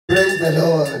the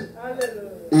Lord.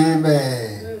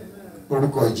 Amen.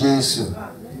 Orúkọ Jésù.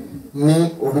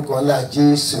 Ní orúkọ ńlá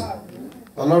Jésù.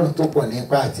 Ọlọ́run tó pọ̀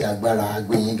nípa àti agbára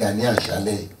agbẹ̀yìn ga ní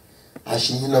àṣálẹ́.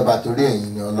 Àṣeyín lọ́ba torí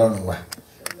ẹ̀yin ni Ọlọ́run wa.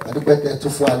 Adúpẹ́ tẹ́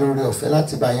tún fún wa lórí ọ̀fẹ́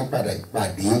láti bá yín padà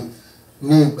ìpàdé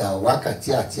ní ìgbà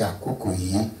wákàtí àti àkókò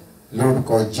yìí.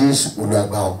 Lórúkọ Jésù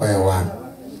olùgbà ọpẹ́ wa.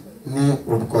 Ní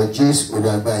orúkọ Jésù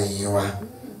olùgbà ìyìn wa.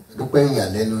 Adúpẹ́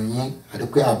ìyàlẹ́nu yín,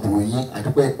 adúpẹ́ ààbò yín,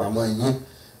 adúpẹ́ ìpamọ́ yín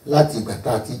láti ìgbà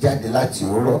tá a ti jáde láti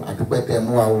òwúrọ̀. Adúpẹ́ tẹ́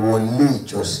mú wa wọlé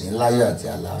ìjọsìn láyọ̀ àti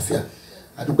àlàáfíà.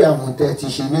 Adúpẹ́ àwọn tẹ́ ti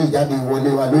ṣe ní ìjáde ìwọlé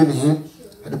wa lónìí.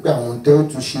 Adúpẹ́ àwọn tẹ́ ó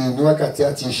tún ṣe ní wákàtí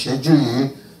àti ìṣẹ́jú yìí.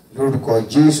 Lórúkọ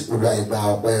Jésù olùgbà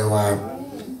ọpẹ́ wa.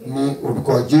 Ní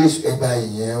orúkọ Jésù ẹgbà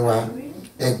ìyìn wa,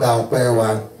 ẹgbà ọpẹ́ wa,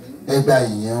 ẹgbà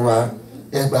ìyìn wa,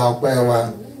 ẹgbà ọpẹ́ wa,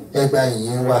 ẹgbà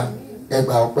ìyìn wa,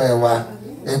 ẹgbà ọpẹ́ wa,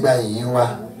 ẹgbà ìyìn wa,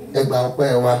 ẹgbà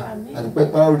ọpẹ́ wa. Adúpẹ́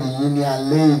pé ó rí yín ní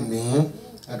alẹ́ ìní.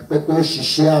 Adúpẹ́ pé ó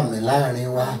ṣiṣẹ́ àmì láàrin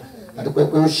wa. Adúpẹ́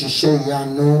pé ó ṣiṣẹ́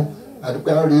ìyanu.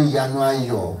 Adúpẹ́ ó rí ìyanu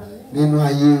ayọ̀ nínú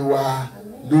ayé wa.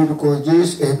 Lórúkọ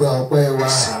Jésù ẹgbà ọpẹ́ wa.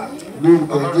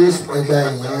 Lórúkọ Jésù ẹgbà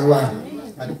ìyìn wa.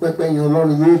 Adúpẹ́ pé ẹ̀yin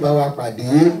Ọlọ́run yóò bá wa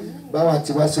pàdé. Bá wa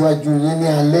ti wá síwájú yín ní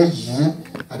alẹ́ yìí.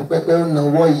 Adúpẹ́ pé ó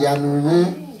nawọ́ ìyanu yín.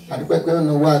 Adúpẹ́ pé ó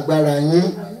nawọ́ agbára yín.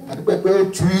 Adúpẹ́ pé ó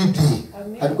tú ìdè.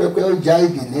 Adúpẹ́ pé ó já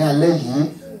ìdè ní alẹ́ yìí.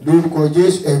 Lórúkọ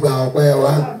Jésù ẹgbà ọpẹ́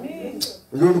wa.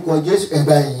 Lórúkọ Jésù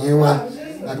ẹgbà ìyìn wa.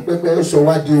 Adúpẹ́ pé ó sọ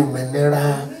wá di òmìnira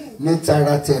ní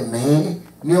tara tẹ̀mí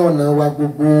ní ọ̀nà wa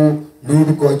gbogbo.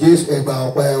 Lórúkọ Jésù ẹgbà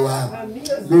ọpẹ́ wa.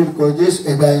 Lórúkọ Jésù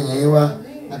ẹgbà ìyìn wa.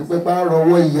 Adúpẹ́ pé á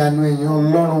rọwọ́ ìyanu ẹ̀yin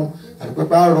Ọlọ́run. Adúpẹ́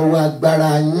pé á rọwọ́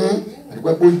agbára yín.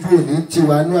 Adúpẹ́ pé ojú òní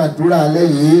tiwa ní àdúrà alẹ́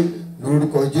yìí.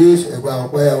 Lórúkọ Jésù ẹgbà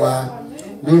ọpẹ́ wa.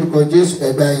 Lórúkọ Jésù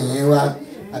ẹgbà ìyìn wa.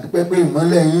 Adúpẹ́ pé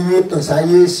ìmọ́lẹ̀ yín yóò tàn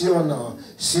sáyé sí ọ̀nà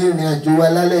sí ìrìn àjò wa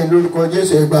lálẹ́. Lórúkọ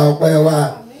Jésù ẹgbà ọpẹ́ wa.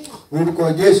 Lórúkọ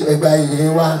Jésù ẹgbà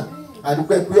ìyìn wa.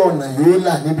 Adúpẹ́ pé ọ̀nà yóò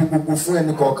là níbi gbogbo fún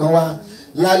ẹnì kọ̀ọ̀kan wa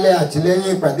lálẹ́ àti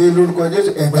lẹ́yìn ìpàdé. Lórúkọ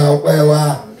Jésù ẹgbà ọpẹ́ wa.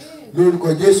 Lórúkọ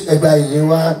Jésù ẹgbà ìyìn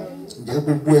wa. Ǹjẹ́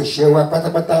gbogbo ẹ̀ṣẹ̀ wa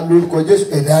pátápátá lórúkọ Jésù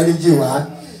ẹ dáríjì wá.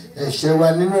 Ẹ̀ṣẹ̀ wa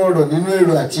nínú ọ̀rọ̀, nínú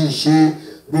èrò àti ìṣe,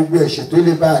 gbogbo ẹ̀ṣẹ̀ tó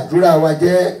lè ba àdúrà wa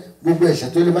jẹ́, gbogbo ẹ̀ṣẹ̀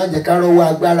tó lè má jẹ́ ká rọ́wọ́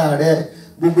agbára rẹ,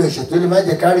 gbogbo ẹ̀ṣẹ̀ tó lè má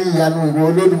jẹ́ ká rí ìyanu ìwọ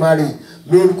Olódùmarè.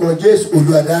 Lórúkọ Jésù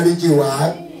Olúwa dáríjì wá.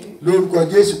 Lórúkọ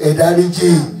Jésù ẹ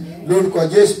dáríjì. Lórúkọ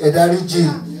Jésù ẹ dáríjì.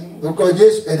 Lórúkọ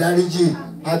Jésù ẹ dáríjì.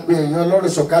 A pè ẹ̀yin Ọlọ́run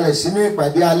sọ̀kalẹ̀ sínú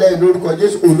ìpàdé alẹ́. Lórúkọ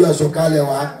Jésù Olúwa sọ̀kalẹ̀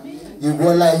wá.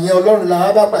 Ìwọlá ẹ̀yin Ọlọ́run la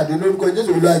wá bá pàdé. Lórúkọ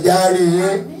Jésù Olúwa járí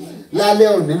yín lálẹ́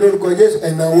òní. Lórúkọ Jésù ẹ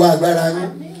nawọ́ agbára yín.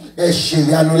 Ẹ ṣe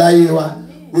ìyanu láyé wa.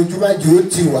 Ojú má jẹ́ ó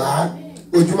tì wá.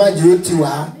 Ojú má jẹ́ ó tì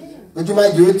wá. Ojú má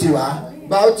jẹ́ ó tì wá.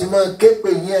 Bá ó ti mọ képe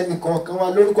yín ẹnì kọ̀ọ̀kan wa.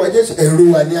 Lórúkọ Jésù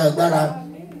ẹ̀rù wa ní agbára.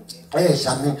 Ẹ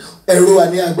ṣàmì ẹ̀rù wa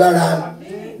ní agbára.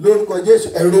 Lórúkọ Jésù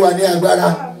ẹ̀rù wa ní agbára.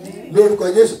 Lórúkọ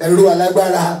Jésù ẹ̀rù wa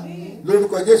lágbára.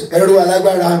 Lórúkọ Jésù ẹ̀rù wa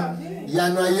lágbára.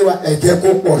 Ìyanu ayé wa ẹ jẹ́ kó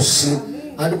pọ̀ sí i.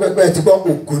 Adúpẹ́pẹ́ ti gbọ́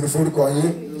ògo ní forúkọ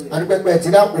yín. Adúpẹ́pẹ́ ti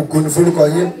dá ògo ní forúkọ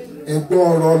yín. Ẹ gbọ́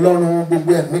ọ̀rọ̀ Ọlọ́run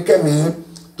gbogbo ẹ̀mí kẹ́mi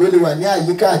tó lè wà ní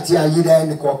àyíká àti àyídá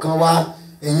ẹnì kọ̀ọ̀kan wa.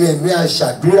 Ẹ̀yin ẹ̀mí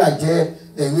aṣàdúrà jẹ́,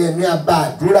 ẹ̀yin ẹ̀mí abá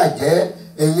àdúrà jẹ́,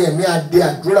 ẹ̀yin ẹ̀mí adé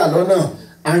àdúrà lọ́nà.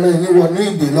 Aràn yín wọnú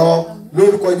ìdè lọ.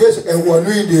 Lórúkọ Jésù ẹ wọnú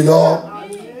ìdè lọ.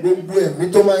 Gbogbo ẹ̀mí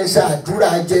tó máa ń ṣàdúrà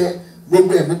jẹ́,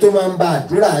 gbogbo ẹ̀mí tó máa ń ba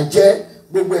àdúrà jẹ́,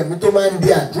 gbogbo ẹ̀mí tó máa ń di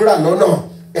àdúrà lọ́nà.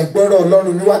 Ẹ gbọ́rọ̀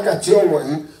Ọlọ́run ní wákàtí ọ̀wọ̀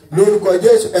yìí. Lórúkọ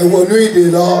Jésù ẹ wọnú ìdè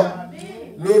lọ.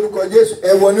 Lórúkọ Jésù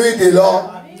ẹ wọnú ìdè lọ.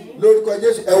 Lórúkọ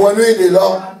Jésù ẹ wọnú ìdè lọ.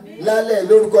 Lálẹ́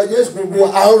lórúkọ Jésù gbogbo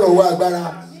a ó rọ̀wọ́ agbára.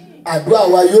 Àdúrà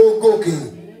wa yóò gòkè.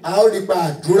 A ó rí pa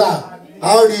àdúrà. A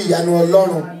ó rí ìyanu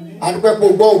Ọlọ́run. Adúpẹ́ pé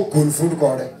o gbọ́ ògo ní forúkọ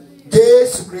rẹ̀.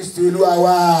 Jésù Kristi Olúwa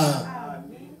wa.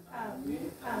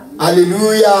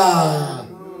 Hallelujah.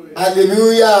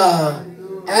 Hallelujah.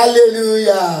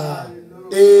 Hallelujah.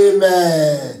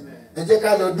 Amen. Ẹ jẹ́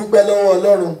ká lọ dúpẹ́ lọ́wọ́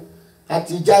Ọlọ́run. A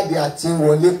ti jáde àti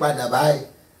wọlé padà báyìí.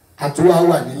 A tún wá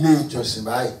wà nílé ìjọsìn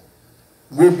báyìí.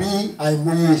 Wo bí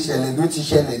àìmọye ìṣẹ̀lẹ̀ ló ti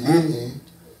ṣẹlẹ̀ lénìí.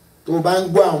 Tó bá ń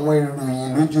gbọ́ àwọn ìròyìn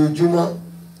lójoojúmọ́,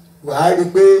 wàá rí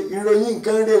pé ìròyìn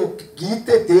nǹkan rẹ̀ kì í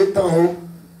tètè tàn o.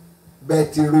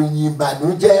 Bẹ̀tì ìròyìn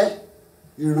ìbànújẹ́,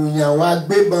 ìròyìn àwọn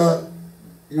agbébọn,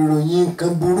 ìròyìn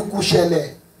nǹkan burúkú ṣẹlẹ̀,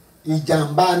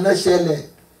 ìjàmbá iná ṣẹlẹ̀,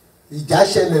 ìjà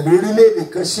ṣẹlẹ̀ lórílẹ̀-èdè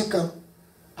kan sí kan.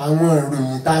 Àwọn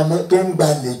ìròyìn tá a mọ̀ tó ń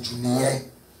gbalẹ̀ jù nìyẹn.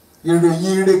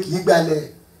 Ìròyìn ire kì í gbalẹ̀.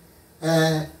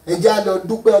 Ẹ jẹ́ á lọ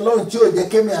dúpẹ́ Ọlọ́run tí ò jẹ́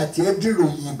kémi àti ẹ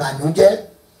dìròyìn ìbànújẹ́.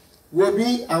 Wo bí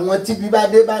àwọn tí bí bá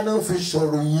dé bá náà fi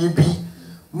sọ̀rọ̀ yìí bí.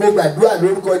 Mo gbàdúrà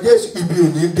lórúkọ Jésù ibi ò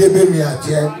ní dé bẹ́mi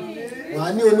àti ẹ.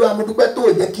 Wàá ní Olúwa mo dúpẹ́ tó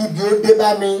jẹ́ kí ibi ó dé bá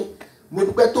mi. Mo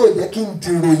dúpẹ́ tó jẹ́ kí n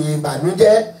dìròyìn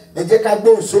ìbànújẹ́. Ẹ jẹ́ ká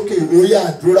gbóhùn sókè lórí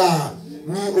àdúrà.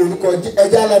 ní orúkọ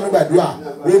ẹjẹ́ alánú gbàdúrà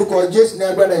orúkọ Jésù ní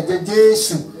agbára ẹ̀jẹ̀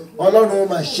Jésù ọlọ́run ó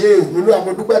máa ṣe Olúwa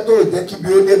mo dúpẹ́ tó jẹ́ kí bí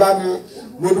ó dé bá mi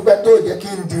mo dúpẹ́ tó jẹ́ kí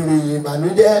n dìròyìn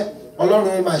ìbànújẹ́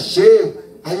ọlọ́run ó máa ṣe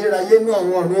ayérayé ní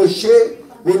àwọn ọ̀run ó ṣe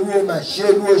Olúwa ó máa ṣe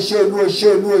Olúwa ó ṣe Olúwa ó ṣe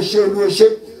Olúwa ó ṣe Olúwa ó ṣe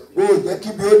ó jẹ́ kí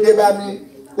bí ó dé bá mi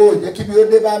ó jẹ́ kí bí ó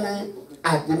dé bá mi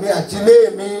àtèmi àti ilé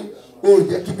mi ó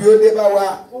jẹ́ kí bí ó dé bá wa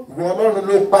ìwọ ọlọ́run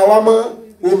ló pa wá mọ́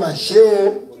ó máa ṣe o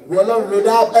ìwọ ọlọ́run ló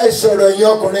dá ẹ sọ̀rọ̀ ẹ̀yin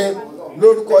ọkùnrin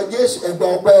lórúkọ Jésù ẹ gba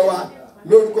ọpẹ́ wa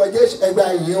lórúkọ Jésù ẹ gba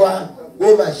ìyìn wa ó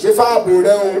máa ṣe fáàbò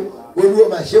rẹ o Olúwa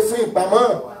máa ṣe fún ìpamọ́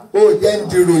ó jẹ́ ń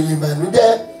dìròyìn ìbànújẹ́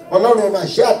ọlọ́run máa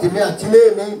ṣe àtèmi àti ilé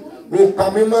mi ó pa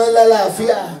mí mọ́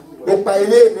lálàáfíà ó pa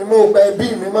ilé mi mọ́ ó pa ẹbí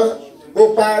mi mọ́ ó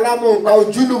pa ará mọ́ ó pa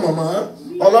ojúlùmọ̀ mọ́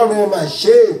ọlọ́run máa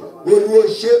ṣe Olúwa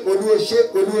ṣe Olúwa ṣe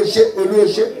Olúwa ṣe Olúwa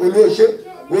ṣe Olúwa ṣe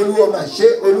Olúwa máa ṣe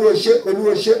Olúwa ṣe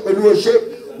Olúwa ṣe Olúwa ṣe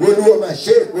Olúwa máa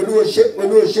ṣe Olúwa ṣe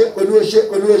Olúwa ṣe Olúwa ṣe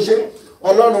Olúwa ṣe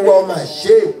ọlọ́run wa máa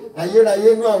ṣe ayérayé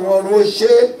inú àwọn ọ̀run ó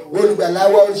ṣe olùgbàlà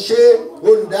wa ó ṣe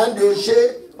olùdáǹdè ó ṣe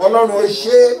ọlọ́run ó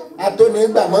ṣe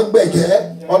atónígbàmọ́gbẹ̀jẹ́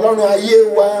ọlọ́run ayé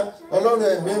wa ọlọ́run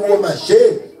ẹ̀mí wo máa ṣe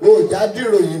òòjà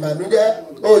dìròyìn ìbànújẹ́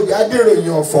òòjà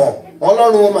dìròyìn ọ̀fọ̀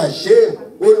ọlọ́run ó máa ṣe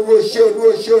Olúwa ṣe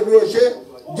Olúwa ṣe Olúwa ṣe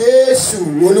Jésù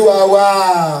Olúwa wa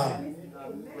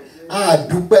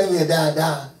àdúpẹ́ yẹn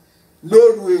dáadáa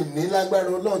lóru èní lágbára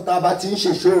ọlọ́run tá a bá ti ń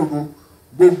ṣèṣòro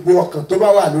gbogbo ọkàn tó bá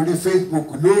wà lórí Facebook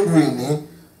lóru èní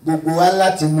gbogbo wa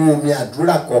láti mú omi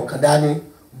àdúrà kọ̀ọ̀kan dání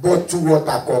bọ́tú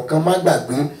wọ́tà kọ̀ọ̀kan má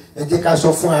gbàgbé ẹ jẹ́ ká sọ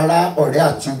fún ará ọ̀rẹ́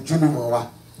àti ojúlùmọ̀ wa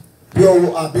bí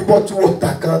ọwọ́ àbí bọ́tú wọ́tà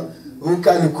kan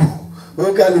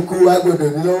òǹkàlùkù wa gbọ́dọ̀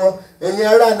ní lọ́wọ́ ẹ̀yin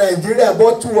ará Nàìjíríà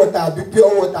bọ́tú wọ́tà àbí bí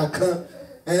ọwọ́ wọ́tà kan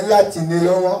ẹ̀ láti ní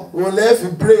lọ́wọ́ òun lẹ́ẹ̀ fi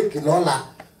bírèkì lọ́la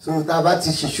so tá a bá ti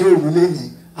ṣiṣẹ́ òru lẹ́yìn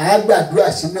àá gbàdúrà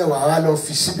sínú ẹ̀wà wa lọ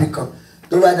fi síbi kan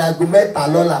tó bá dago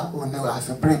 3 lọ́la òun ni wàá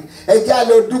fi bírèkì ẹ jẹ́ á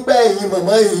lọ dúpẹ́ ẹ̀yin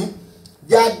mọ̀mọ́ yìí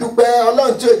jẹ́ á dúpẹ́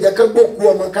ọlọ́run tí ò jẹ́ kán gbókù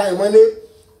ọmọ káyọ̀ mọ́lé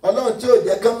ọlọ́run tí ò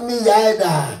jẹ́ kán níyà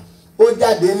ẹ̀dà ó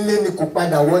jáde ńlé ni kò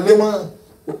padà wọlé mọ́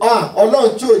ọlọ́run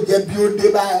tí ò jẹ́ bí ó dé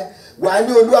bá ẹ wà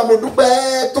ní Olúwa mo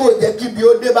dúpẹ́ tó jẹ́ kí bí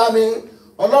ó dé bá mi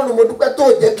ọlọ́run mo dúpẹ́ tó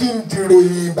jẹ́ kí n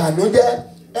dìròyìn ìbànújẹ́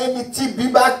ẹni tí bí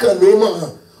bá kàn ló mọ̀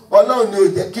ọlọ́run ni ò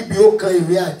jẹ́ kí bí ó kan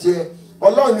ìwé àti ẹ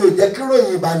ọlọ́run ni ò jẹ́ kí ròyìn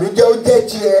ìbànújẹ́ ó jẹ́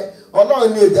tiẹ̀ ọlọ́run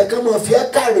ni ò jẹ́ kí wọ́n fi ẹ́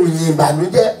kàròyìn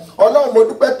ìbànújẹ́ ọlọ́run mo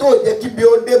dúpẹ́ tó jẹ́ kí bí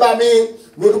ó dé bá mi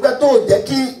mo dúpẹ́ tó jẹ́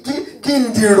kí n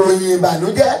dìròyìn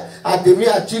ìbànújẹ́ àtèmi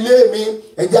àti ilé mi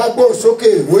ẹ̀jẹ̀ agbóhùn sókè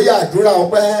ìwòye àdúrà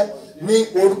ọpẹ́ ní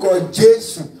orúkọ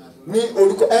Jésù ní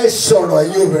orúkọ ẹ sọ̀rọ̀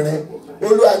ẹ̀yin obìnrin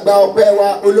Olúwa gba ọpẹ́ wa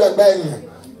Olúwa gba ìyìn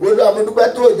Olúwa mo dúpẹ́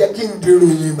tó jẹ́ kí n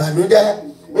dìròyìn ìbànújẹ́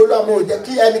Olúwa mo jẹ́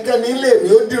kí ẹnikẹ́ni ilé mi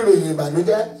ó dìròyìn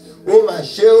ìbànújẹ́ ó mà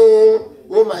ṣe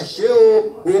ó mà ṣe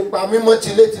ó pa mímọ́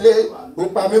tilétilé ó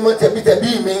pa mímọ́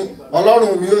tẹbítẹbí mi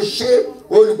ọlọ́run mi ó ṣe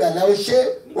olùgbàlà ó ṣe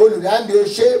olùdáǹdè ó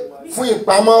ṣe fún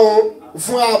ìpamọ́ o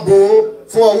fún ààbò o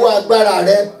fún ọwọ́ agbára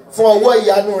rẹ fún ọwọ́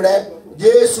ìyanu rẹ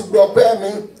Jésù gbọpẹ́ mi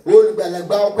olùgbàlà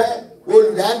gba ọpẹ́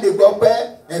olùdáǹdè gbọpẹ́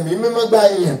ẹ̀mí mímọ́ gba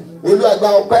ìyìn Olúwa gba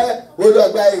ọpẹ́ Olúwa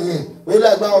gba ìyìn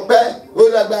Olúwa gba ọpẹ́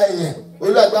Olúwa gba ìyìn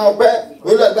Olúwa gba ọpẹ́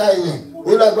Olúwa gba ìyìn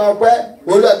Olúwa gba ọpẹ́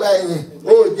Olúwa gba ìyìn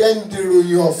ó jẹ́ ń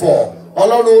dìròyìn ọ̀fọ̀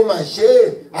ọlọ́run ó mà ṣe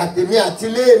àtèmi àti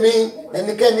ilé mi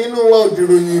ẹnikẹ́ni nínú wọn ò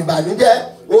dìròyìn ìbànújẹ́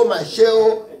ó mà ṣe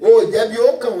ó jẹ́ bí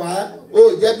ó kàn wá ó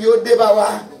jẹ́ bí ó dé bá wa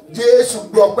Jésù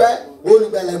gbọpẹ́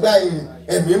olùgbàlà gba ìyìn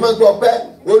ẹ̀mí mọ́ gbọpẹ́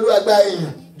Olúwa gba ìyìn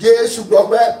Jésù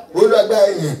gbọpẹ́ Olúwa gba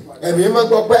ìyìn ẹ̀mí mọ́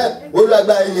gbọpẹ́ Olúwa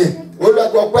gba ìyìn Olúwa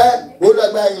gbọpẹ́ Olúwa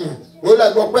gba ìyìn Olúwa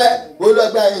gbọpẹ́ Olúwa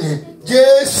gba ìyìn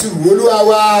Jésù Olúwa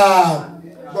wa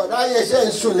bọ̀dá yẹn ṣe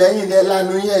ń sùn lẹ́yìn ilẹ̀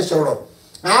lanu yẹn sọ̀rọ̀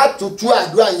àtútù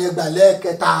àdúrà yẹn gbà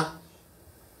lẹ́ẹ̀kẹta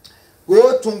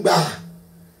ó tún gbà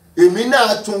èmi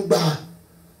náà tún gbà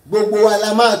gbogbo wa la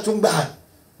máa tún gbà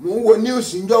mò ń wo news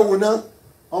ńjọ́ wo náà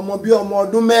ọmọ bíi ọmọ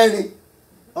ọdún 4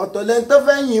 ọ̀tọ̀ lẹ́ni tó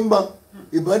fẹ́ yìnbọn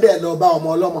ìbọn dẹ̀ lọ bá ọmọ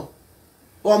ọlọ́mọ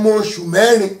ọmọ oṣù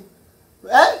 4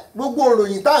 gbogbo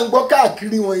òròyìn tá à ń gbọ́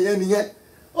káàkiri wọ̀nyẹn nìyẹn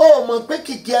ó mọ̀ pé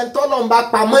kìkì ẹni tọ́lọ́run bá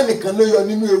pamọ́ nìkan ló yọ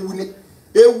nínú ewu ni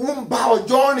ewu ń bá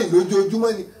ọjọ́ rìn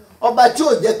lójoojúmọ́ ni ọba tí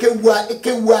ò jẹ́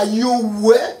kéwu ayé ó wu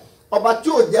ẹ́ ọba tí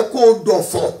ò jẹ́ kó o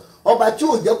dọ̀fọ̀ ọba tí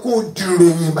ò jẹ́ kó o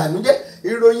dìròyìn ìbànújẹ́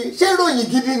ìròyìn ṣé ìròyìn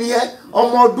gidi nìyẹn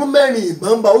ọmọ ọdún 4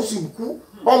 ìbọn bá ó sì ń kú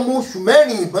ọmọ oṣù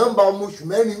 4 ìbọn bá ọmọ oṣù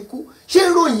 4 ń kú ṣé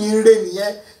ìròyìn ire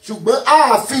nìyẹn ṣùgbọ́n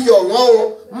àfihàn wọn o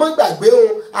mọ́ gbàgbé o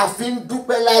àfi ń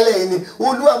dúpẹ́ lálẹ́ yìí ni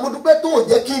Olúwa mo dúpẹ́ tó ò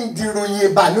jẹ́ kí n dìròyìn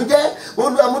ìbànújẹ́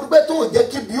Olúwa mo dúpẹ́ tó ò jẹ́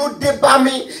kí ibi ó dé bá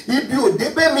mi ibi ò dé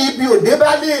bẹ́ mi ibi ò dé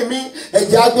bá lé mi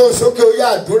ẹ̀jẹ̀ agbóhùn sókè ó yá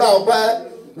àdúrà ọpẹ́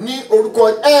ní orúkọ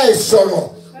sọ̀rọ̀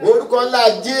orúkọ ńlá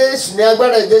Jésù ní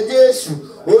agbára ẹ̀jẹ̀ Jésù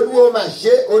Olúwa mà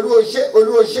ṣe Olúwa ṣe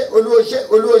Olúwa ṣe Olúwa ṣe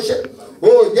Olúwa ṣe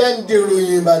ó jẹ́ ń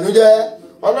dìròyìn ìbànújẹ́.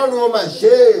 Ọlọ́run ó mà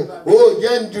ṣe ó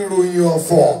jẹ́ ń dìròyìn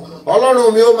ọ̀fọ̀.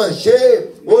 Ọlọ́run mi ó mà ṣe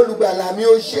olùgbàlà mi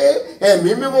ó ṣe ẹ̀mí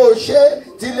mímọ́ ó ṣe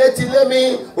tilétilé mi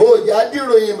ó jà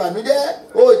dìròyìn ìbànújẹ́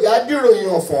ó jà dìròyìn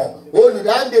ọ̀fọ̀.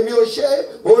 Olùdáǹdè mi ó ṣe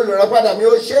olùràpadà mi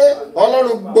ó ṣe.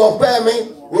 Ọlọ́run gbọ́ ọpẹ́ mi.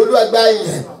 Olúwa gba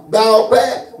ìyìn gba ọpẹ́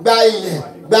gba ìyìn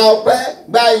gba ọpẹ́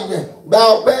gba ìyìn gba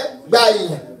ọpẹ́ gba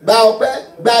ìyìn gba ọpẹ́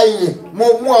gba ìyìn. Mo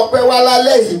mú ọpẹ́ wá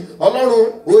lálẹ́ yìí. Ọlọ́run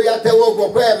ó yá tẹ́wọ́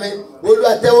gbọpẹ́ mi.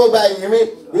 Olúwa tẹ́wọ́ gba ìyìn mi.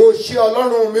 Ó ṣe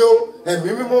Ọlọ́run mi ó ẹ̀mí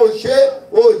mímọ́ ó ṣe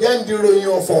ó jẹ́ ń dìròyìn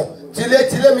ọ̀fọ̀.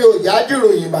 Tilétilé mi ò já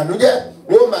dìròyìn ìbànújẹ́.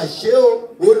 Ó mà ṣe ó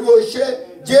Olúwa ṣe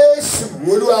Jésù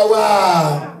Olúwa wa.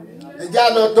 Ẹ jẹ́ á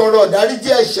lọ tọrọ ìdáríjì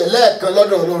ẹ̀ṣẹ̀ lẹ́ẹ̀kan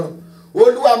lọ́dọ̀ Ọlọ́run.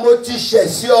 Olúwa mo ti ṣẹ̀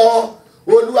sí ọ.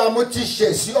 Olúwa mo ti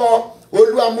ṣẹ̀ sí ọ.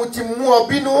 Olúwa mo ti mú ọ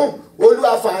bínú.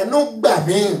 Olúwa fàánú gbà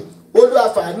mí. Olúwa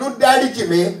fàánú dáríjì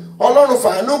mi. Ọlọ́run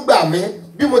fàánú gbà mí.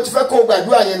 Bí mo ti fẹ́ kó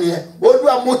gbàdúrà yẹn nìyẹn.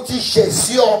 Olúwa mo ti ṣẹ̀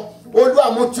sí ọ. Olúwa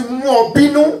mo ti mú ọ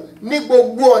bínú ní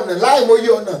gbogbo ọ̀nà láìmọye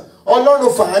ọ̀nà.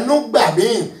 Ọlọ́run fàánú gbà mí.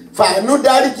 Fàánú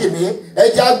dáríjì mi. Ẹ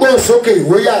jẹ́ á gbóhùn sókè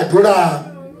ìwòye àdúrà.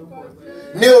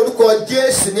 Ní orúkọ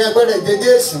Jésù ní agbára ẹ̀jẹ̀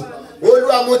Jésù.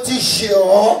 Olúwa mo ti ṣẹ̀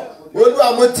ọ́. Olúwa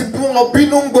mo ti mú ọ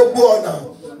bínú gbogbo ọ̀nà.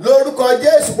 Lórúkọ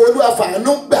Jésù Olúwa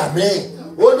fàánú gbà mí.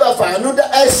 Olúwa fàánú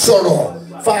ẹ sọ̀rọ̀.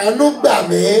 Fàánú gbà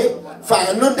mí.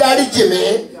 Fàánú dáríjì mi.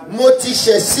 Mo ti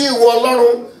ṣẹ̀ sí ìwọ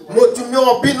Ọlọ́run. Mo ti mú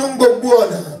ọ bínú gbogbo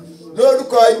ọ̀nà.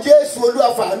 Lórúkọ Jésù Olúwa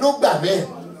fàánú gbà mí.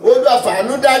 Olúwa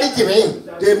fàánú dáríjì mi.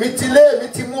 Tèmi tilé mi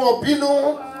ti mú ọ bínú.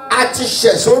 A ti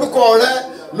ṣẹ̀ sórúkọ rẹ.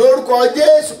 Lórúkọ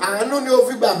Jésù àánú ni ó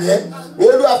fi gbà mí.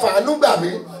 Olúwa fàánú gbà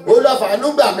mí. Olúwa fàánú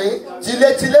gbà mí.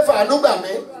 Tilétilé fàánú gbà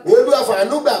mí. Olúwa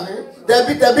fàánú gbà mí.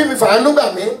 Tẹbítẹbí mi fàánú gbà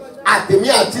mí. Àtèmi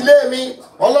àtilé mi.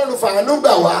 Ọlọ́run fàánú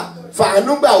gbà wá.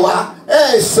 Fàánú gbà wá.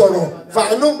 Ẹ sọ̀rọ̀.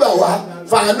 Fàánú gbà wá.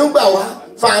 Fàánú gbà wá.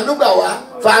 Fàánú gbà wá.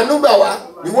 Fàánú gbà wá.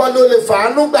 Ìwọ ló lè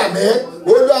fàánú gbà mí.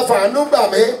 Olúwa fàánú gbà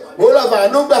mí. Olúwa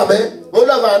fàánú gbà mí.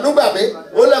 Olúwa fàánú gbà mí.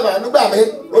 Olúwa fàánú gbà mí.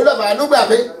 Olúwa fàánú gbà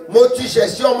mí. Mo ti ṣẹ̀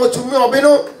sí ọ. Mo ti mú ọ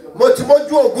bínú. Mo ti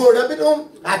mójú ògo rẹ bínú.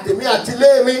 Àtèmi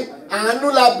àtilé mi. Àánú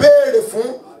la béèrè fún.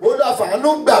 Olúwa fàánú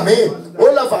gbà mí.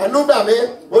 Olúwa fàánú gbà mí.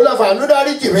 Olúwa fàánú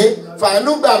dáríjì mí.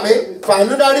 Fàánú gbà mí.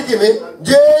 Fàánú dáríjì mí.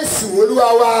 Jésù Olúwa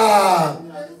wa.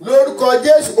 Lórúkọ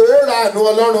Jésù ó ra àánú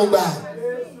Ọlọ́run gbà.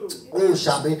 Ó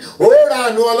ṣàmì ó ra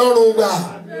àánú Ọlọ́run gbà.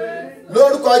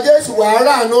 Lórúkọ Jésù wàá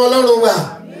ra àánú Ọlọ́run gbà.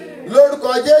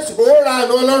 Lórúkọ Jésù ó ra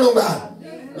àánú Ọlọ́run gbà.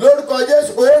 Lórúkọ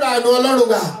Jésù ó ra àánú Ọlọ́run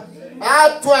gbà. Á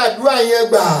tún àdúrà yẹn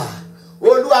gbà.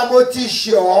 Olúwa mo ti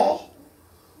ṣẹ̀ ọ́.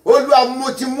 Olúwa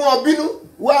mo ti mú ọ bínú.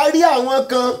 Wàá rí àwọn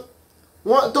kan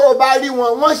tó o bá rí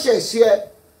wọn wọ́n ṣẹ̀ sí ẹ.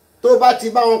 Tó o bá ti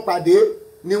bá wọn pàdé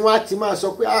ni wọ́n á ti máa sọ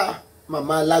pé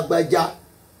màmá alágbájá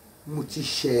mo ti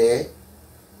ṣẹ̀ ẹ́.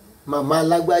 Màmá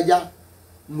alágbájá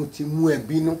mo ti mú ẹ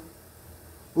bínú.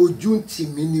 Ojú ń tì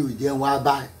mí ni ò jẹ́ wá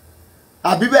báyìí.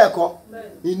 Àbí bẹ́ẹ̀ kọ́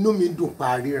inú mi dùn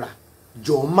paríra.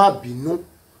 Jọ̀ọ́ má bínú.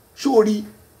 Sórí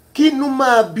kínú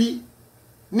máa bí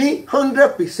ní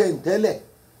 100% tẹ́lẹ̀.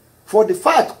 For the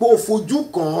fact pé o fojú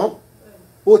kàn án.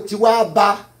 O ti wá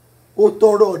bá o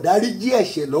tọrọ ìdáríjì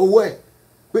ẹ̀ṣẹ̀ lọ́wọ́ ẹ̀.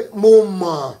 Pé mo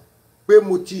mọ̀ pé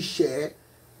mo ti ṣẹ̀ ẹ́.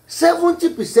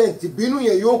 70% ìbínú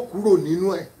yẹn yóò kúrò nínú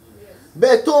ẹ̀.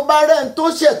 Bẹ́ẹ̀ tó bá rẹ̀ ń tó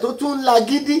ṣẹ̀ tó tún ń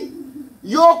lagídí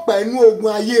yóò pẹ̀lú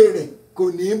ogun ayé rẹ̀ kò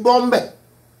ní í bọ́ mbẹ̀.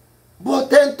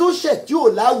 Bọ̀tẹ́ tó ṣẹ̀ tí ò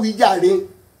láwíjàre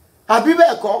àbí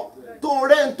bẹ́ẹ̀ kọ́ tó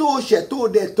rẹ̀ ń tó ṣẹ̀ tó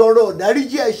dẹ̀ tọrọ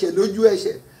ìdáríjì ẹ̀ṣẹ̀ lójú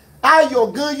ẹ̀ṣẹ̀ ayọ̀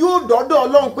gan yóò dọ́dọ̀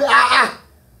Ọlọ́run pé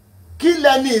kí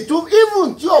lẹni ìtú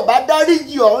even tí ò bá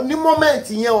dáríjì ọ ní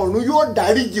mọ́mẹ́ǹtì yẹn ọ̀run yóò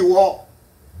dáríjì wọ.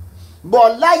 Bọ̀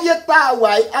láyé tá a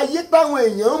wà ayé táwọn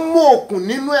èèyàn ń mú òkun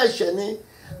nínú ẹ̀ṣẹ̀ ni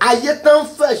ayé tán ń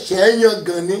fẹ̀ṣẹ̀ yan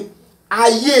gan ni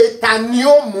ayé ta ni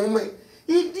ó mú mi.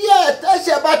 Ìdí ẹ̀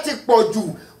tẹ́ṣẹ̀ bá ti pọ̀ jù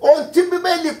ohun tí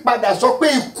Bíbélì padà sọ pé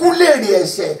ikú lèrè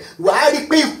ẹ̀ṣẹ̀ wàá rí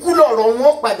pé ikú lọ̀rọ̀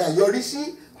wọn padà yọrí sí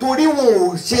torí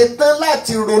wọn ò ṣetán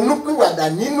láti ronúpìwàdà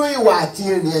nínú ìwà àti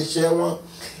ìrìn ẹ̀ṣẹ̀ wọn.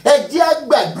 Ẹ jẹ́ á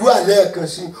gbàdúrà lẹ́ẹ̀kan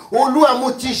sí. Olúwa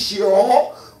mo ti ṣẹ̀ ọ́.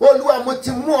 Olúwa mo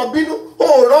ti mú ọ bínú.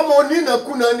 Òòrọ̀ ọmọ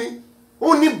onínàkúnà ni.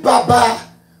 Ó ní bàbá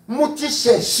mo ti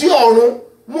ṣẹ̀ sí ọ̀run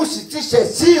mo sì ti ṣẹ̀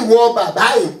sí ìwọ bàbá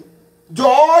yìí.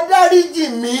 Jọ̀ọ́ dáríjì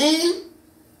mí.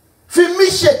 Fi mí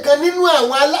ṣèkan nínú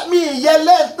àwọn alámì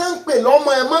ìyẹlẹ́ tó ń pè lọ́mọ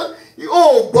ẹ mọ́.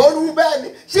 Ó gbọ́rú bẹ́ẹ̀ ni.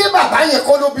 Ṣé bàbá yẹn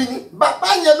kọ́ ló bí ni? Bàbá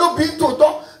yẹn ló bí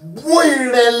tòótọ́. Wo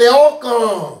ìrẹ̀lẹ̀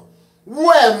ọkàn. Wo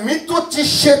ẹ̀mí tó ti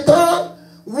ṣetán.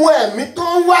 Wo ẹ̀mí tó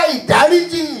ń wá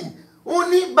ìdáríjì. Ó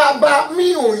ní bàbá mi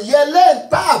ò yẹ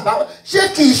lẹ́ǹtà àbá. Ṣé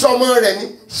kì í sọmọ rẹ̀ ni?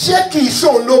 Ṣé kì í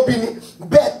sòun ló bí ni?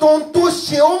 Bẹ́ẹ̀ tó ń tó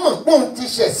ṣe ó mọ̀ pé òun ti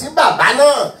ṣẹ̀ sí bàbá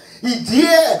náà. ìdí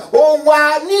ẹ̀ ó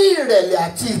wà ní ìrẹ̀lẹ̀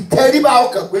àti ìtẹríba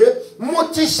ọkàn pé mo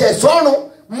ti ṣẹ̀ sọ́run,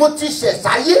 mo ti ṣẹ̀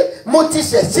sáyé, mo ti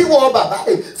ṣẹ̀ síwọ bàbá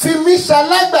rẹ̀, fi mí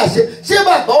ṣalágbàṣe. Ṣé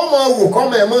bàbá ọmọ wò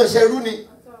kọ́mọ ẹ̀ mọ́ ṣerú ni?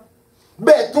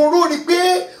 Bẹ́ẹ̀ tó rórí pé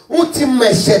ó ti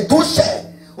mẹ̀ṣẹ̀ tó ṣẹ̀,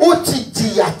 ó ti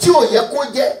jìyà tí ò yẹ kó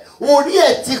jẹ́, orí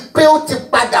ẹ̀ ti pé, ó ti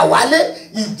padà wálé,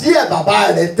 ìdí ẹ̀ bàbá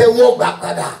rẹ̀ tẹ́wọ́ gbà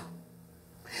padà.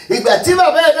 Ìgbà tí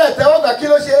bàbá ẹ̀ náà tẹ́wọ́ gbà, kí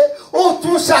ló ṣe? Ó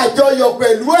tún ṣàjọyọ̀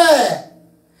pẹ̀lú ẹ̀.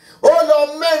 Ó lọ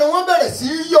mẹ́rin, wọ́n bẹ̀rẹ̀ sí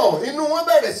í yọ̀, inú wọn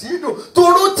bẹ̀rẹ̀ sí í dùn,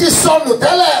 toró ti sọnù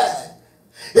tẹ́lẹ̀.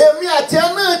 Èmi àti ẹ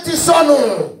náà ti sọnù,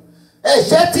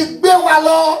 ẹ̀ṣẹ̀ ti gbé wa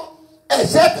lọ,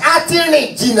 ẹ̀ṣẹ̀ a ti rìn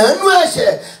jìnnà nú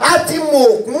ẹ̀ṣẹ̀, a ti mọ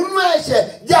òkun nú ẹ̀ṣẹ̀.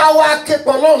 Já wa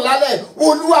képọ̀ lọ́run lálẹ́,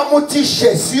 Olúwa mo ti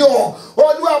ṣẹ̀ sí ọ,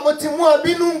 Olúwa mo ti mú ọ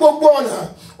bínú gbogbo ọ̀nà,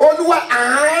 Olúwa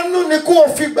àánú ni kó o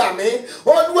fi gbà mí,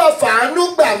 Olúwa fàánú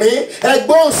gbà mí.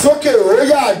 Ẹgbọ́n sókè ó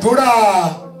yá àdúrà.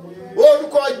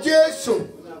 Orúkọ Jésù,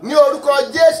 ní orúkọ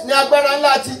Jésù, ní agbára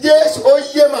ńlá ti Jésù, ó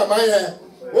yé màmá yẹn.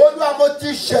 Olúwa mo ti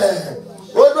ṣẹ̀,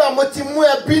 Olúwa mo ti mú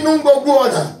ẹ bínú gbogbo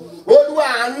ọ̀nà, Olúwa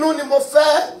àánú ni mo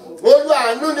fẹ́, Olúwa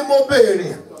àánú ni mo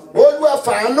béèrè, Olúwa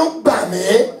fàánú gbà mí.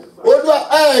 Olúwa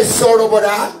ẹ sọ̀rọ̀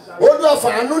bọ̀dá, Olúwa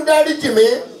fàánú dáríjì mí,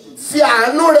 fi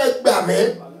àánú rẹ gbà mí,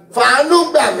 fàánú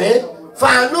gbà mí,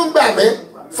 fàánú gbà mí,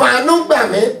 fàánú gbà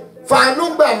mí, fàánú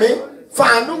gbà mí,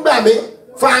 fàánú gbà mí,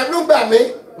 fàánú gbà mí.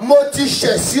 Mo ti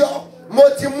ṣẹ̀ sí ọ, mo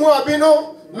ti mú ọ bínú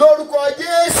lórúkọ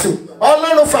Jésù.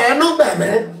 Ọlọ́run fàánú gbà mí,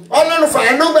 Ọlọ́run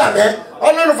fàánú gbà mí,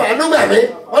 Ọlọ́run fàánú gbà mí,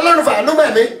 Ọlọ́run fàánú gbà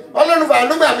mí, Ọlọ́run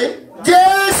fàánú gbà mí.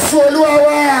 Jésù Olúwa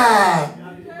wa.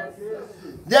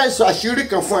 Jẹ́ sọ àṣírí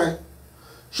kan fún ẹ.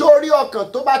 Sórí ọkàn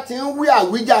tó bá ti ń wí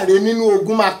àwíjàre nínú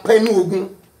ogun máa pẹ́ ní ogun.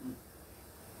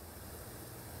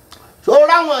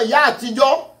 Sórí àwọn ìyá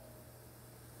àtijọ́,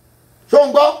 ṣó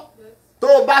ń gbọ́, tó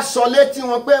o bá sọ létí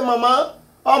wọn pé màmá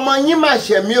ọmọ yín mà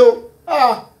ṣẹ̀ mí o,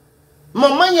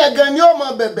 màmá yẹn gan ni ó mọ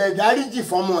bẹ̀bẹ̀ ìdáríjì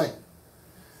fọmọ ẹ̀.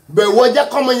 Bẹ̀wọ̀ jẹ́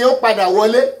kọ́mọ yẹn ó padà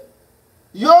wọlé,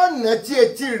 yóò nà tí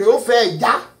etí rẹ̀ ó fẹ́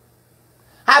já.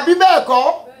 Àbí bẹ́ẹ̀ kọ́?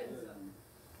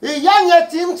 Ìyá yẹn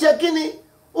ti ń ṣe kí ni?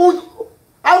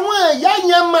 Àwọn ìyá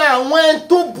yẹn mọ àwọn ẹni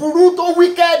tó burú, tó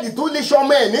wíkẹ́ẹ̀dì, tó lè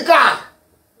ṣọmọ ẹ̀ níkà.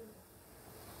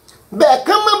 Bẹ́ẹ̀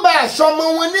kán má bàa ṣọmọ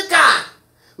wọn níkà,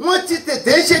 wọ́n ti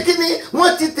tètè ń ṣe kí ni?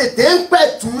 Wọ́n ti tètè ń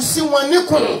pẹ̀tù sí wọn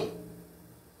níkùn.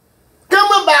 Kán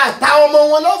má bàa ta ọmọ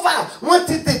wọn lọ́fà, wọ́n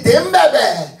ti tètè ń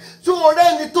bẹ̀bẹ̀. Tí ọ̀rẹ́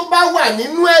ẹni tó bá wà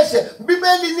nínú ẹ̀ṣẹ̀,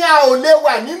 Bíbélì ní a ò lè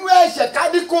wà nínú ẹ̀ṣẹ̀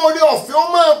kádíkó orí ọ̀fẹ́ ó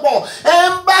máa pọ̀. Ẹ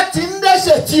ń bá ti ń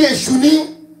dẹ́ṣẹ̀ tí èṣù ni.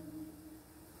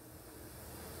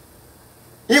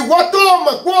 Ìwọ tó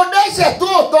mọ̀ pé ó dẹ́ṣẹ̀ tó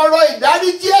tọrọ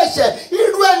ìdáríjì ẹ̀ṣẹ̀,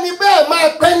 irú ẹni bẹ́ẹ̀ máa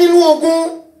pẹ́ nínú ogun.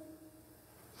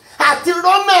 Àti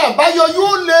rọ́nà àbáyọ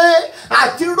yóò le,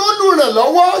 àti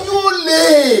rólùrànlọ́wọ́ yóò le,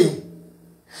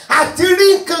 àti rí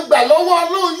nǹkan gbà lọ́wọ́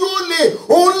Ọlọ́run yóò le.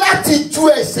 Òun láti ju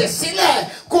ẹ̀ṣẹ̀ sílẹ̀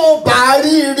kó bá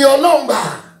rí ire Ọlọ́run gbà.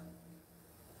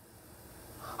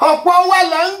 Ọ̀pọ̀ wa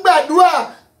là ń gbàdúrà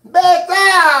bẹ́ẹ̀ tá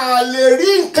a lè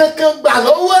rí nǹkan kan gbà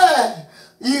lọ́wọ́ ẹ̀.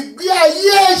 Ìgbé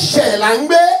ayé ẹ̀ṣẹ̀ là ń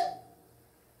gbé.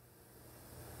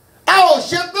 A ò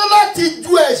ṣetán láti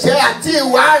ju ẹ̀ṣẹ̀ àti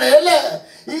ìwà rẹ̀ lẹ̀.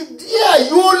 Díẹ̀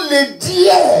yóò le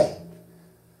díẹ̀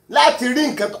láti rí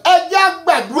nǹkan tó. Ẹ jẹ́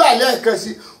gbàdúrà lẹ́ẹ̀kan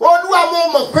sí. Olúwa mo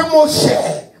mọ̀ pé mo ṣẹ̀,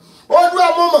 Olúwa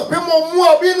mo mọ̀ pé mo mú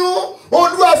ọ bínú,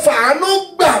 Olúwa fàánú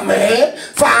gbà mí,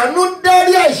 fàánú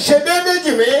dárí àìṣedéédé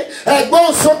jì mí. Ẹgbọ́n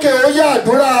sókè ó yá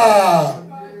àdúrà.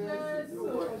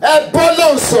 Ẹ bọ́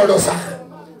lọ́n sọ̀rọ̀ sá.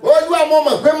 Olúwa mo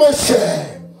mọ̀ pé mo ṣẹ̀,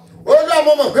 Olúwa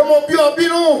mo mọ̀ pé mo bí ọ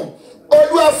bínú,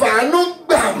 Olúwa fàánú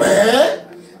gbà mí.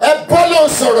 Ẹ bọ́ lọ́n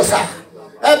sọ̀rọ̀ sá.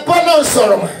 Ẹ bọ́ lọ́n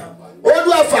sọ̀rọ̀ mọ́.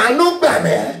 Olúwa fàánú gbà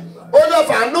mí, Olúwa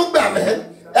fàánú gbà mí.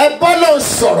 Ẹ bọ́ lọ́n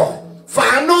sọ̀rọ̀,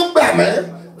 fàánú gbà mí,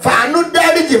 fàánú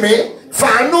dáríjì mí,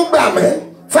 fàánú gbà mí,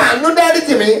 fàánú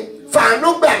dáríjì mí, fàánú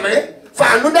gbà mí,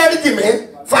 fàánú dáríjì mí,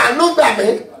 fàánú gbà mí,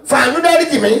 fàánú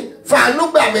dáríjì mí, fàánú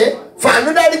gbà mí, fàánú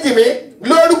dáríjì mí.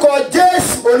 Lórúkọ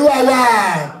Jésù Olúwa wa.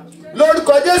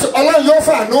 Lórúkọ Jésù Ọlọ́run yóò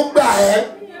fàánú gbà ẹ́,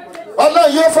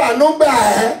 Ọlọ́run yóò fàánú gbà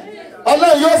ẹ́,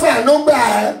 Ọlọ́run yóò fàánú gbà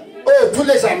ẹ́. Ó tún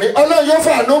lè sàmì. Ọlọ́run yóò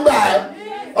fàánú gbà ẹ́,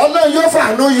 Ọlọ́run yóò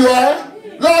fàánú yọ ẹ́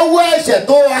lọ́wọ́ ẹ̀ṣẹ̀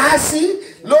tó há sí.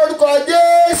 Lórúkọ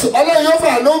Jésù Ọlọ́run yóò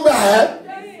fàánú gbà ẹ́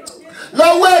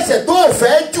lọ́wọ́ ẹ̀ṣẹ̀ tó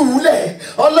fẹ́ jùúlẹ̀.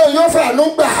 Ọlọ́run yóò fàánú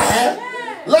gbà ẹ́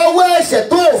lọ́wọ́ ẹ̀ṣẹ̀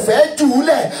tó fẹ́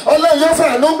jùúlẹ̀. Ọlọ́run yóò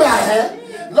fàánú gbà ẹ́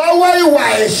lọ́wọ́ ìwà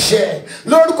ẹ̀ṣẹ̀.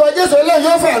 Lórúkọ Jésù Ọlọ́run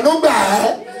yóò fàánú gbà ẹ́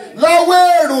lọ́wọ́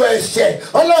èrò ẹ̀ṣẹ̀.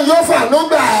 Ọlọ́run yóò fàánú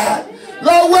gbà ẹ́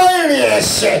lọ́wọ́ ìrìn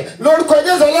ẹ̀ṣẹ̀. Lórúkọ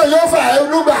Jésù Ọlọ́run yóò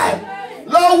fàánú gbà ẹ́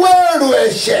lọ́wọ́ èrò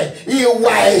ẹ̀ṣẹ̀,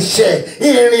 ìwà ẹ̀ṣẹ̀,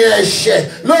 ìrìn ẹ̀ṣẹ̀.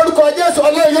 Lórúkọ Jésù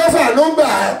Ọlọ́run yóò fàánú gbà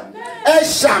ẹ́. Ẹ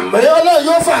ṣàmì. Ọlọ́run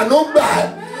yóò fàánú gbà ẹ́.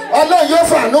 Ọlọ́run yóò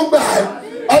fàánú gbà ẹ́.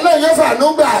 Ọlọ́run yóò fàánú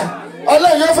gbà ẹ́.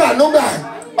 Ọlọ́run yóò fàánú gbà ẹ́.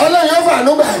 Ọlọ́run yóò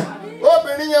fàánú gbà ẹ́.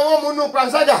 Obìnrin yẹn wọ́n mú inú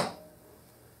panṣágà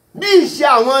bí ìṣe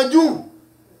àwọn Júù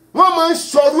wọ́n máa ń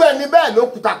sọrú ẹni bẹ́ẹ̀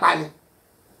lókùúta pa ni.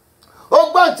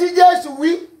 Ọgbọ́n tí Jésù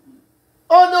wí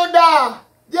ó ló dáa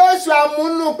Jésù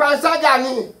amúnú panṣágà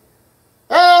ni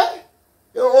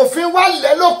òfin wà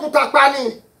lẹ́ lókùúta pa ni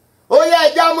ó yẹ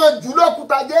ẹja mọ̀ jù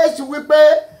lókùúta. Jésù wí pé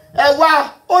ẹ wá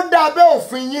ó dàbẹ́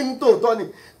òfin yín ní tòótọ́ ni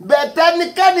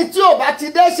bẹ̀tẹ́nikẹ́ni tí ò bá ti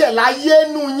dẹ́ṣẹ̀ láyé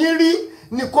nu yín rí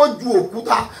ni kó ju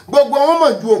òkúta. Gbogbo wọn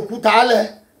mọ̀ ju òkúta lẹ̀.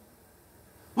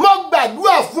 Mo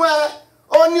gbàdúrà fún ẹ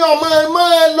ó ní ọmọ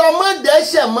lọ mọ́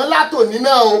dẹ́ṣẹ̀ mọ́ látòní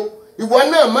náà o ìwọ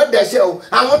náà mọ́ dẹ́ṣẹ̀ o.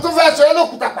 Àwọn tó fẹ́ sọ ẹ́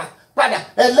lókúta padà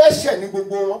ẹlẹ́ṣẹ̀ ní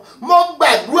gbogbo wọn. Mo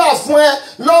gbàdúrà fún ẹ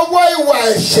lọ́wọ́ ìwà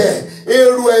ẹ̀ṣẹ̀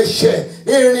èrò ẹ̀ṣẹ̀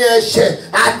ìrìn ẹ̀ṣẹ̀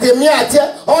àtèmi àti ẹ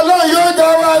Ọlọ́run yóò dá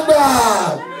wa gbà.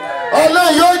 Ọlọ́run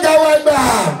yóò dá wa gbà.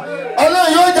 Ọlọ́run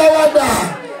yóò dá wa gbà.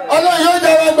 Ọlọ́run yóò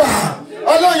dá wa gbà.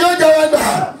 Ọlọ́run yóò dá wa gbà.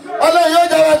 Ọlọ́run yóò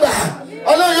dá wa gbà.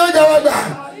 Ọlọ́run yóò dá wa gbà.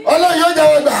 Ọlọ́run yóò dá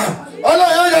wa gbà.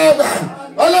 Ọlọ́run yóò dá wa gbà.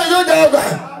 Ọlọ́run yóò dá wa gbà.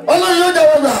 Ọlọ́run yóò dá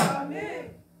wa gbà.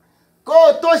 Kó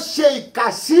o tó ṣe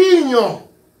ìkà sí ìyàn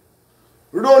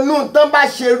ronú tán bá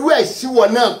ṣerú ẹ̀ síwọ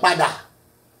náà padà.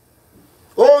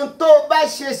 Ohun tó bá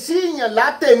ṣe sí ìyàn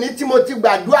látẹ̀ní tí mo ti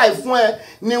gbàdúrà fún ẹ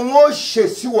ni wọ́n ó ṣe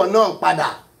síwọ náà padà.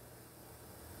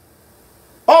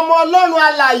 Ọmọ Ọlọ́run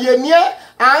alààyè ni ẹ́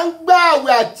à ń gbà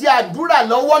àwẹ̀ àti àdúrà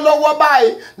lọ́wọ́lọ́wọ́ báyìí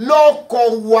lọ́kọ̀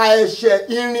wà ẹ̀ṣẹ̀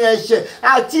ìrìn ẹ̀ṣẹ̀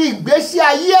àti ìgbésí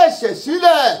ayé ẹ̀ṣẹ̀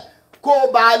sílẹ̀ kó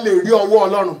o bá lè rí ọwọ́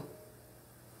Ọlọ́run.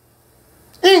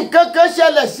 Nǹkan kan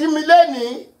ṣẹlẹ̀ sí mi lénìí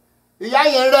ìyá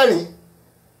yẹn rẹ́rìn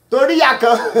torí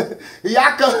ìyá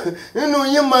kan nínú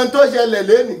yín mọ tó ṣẹlẹ̀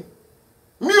lénìí.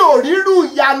 Mi ò rírú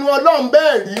ìyanu Ọlọ́run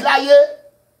bẹ́ẹ̀ rí láyé.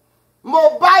 Mo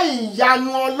bá ìyanu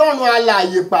Ọlọ́run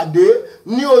alààyè pàdé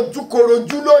ní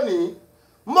ojúkorojú lónìí.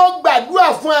 Mo gbàdúrà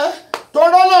fún ẹ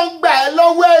tọrọ ló ń gbà ẹ́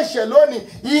lọ́wọ́ ẹ̀ṣẹ̀ lónìí.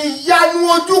 Ìyanu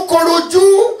ojúkorojú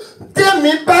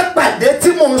tèmi bá pàdé tí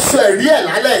mò ń sọ ẹ̀rí ẹ̀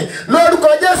lálẹ́ lórúkọ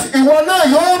Jésù ìwọ náà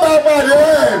yóò bá pàdé.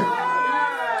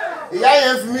 Ìyá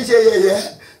yẹn fi mí ṣe yẹ̀yẹ́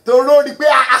torí ó rí pé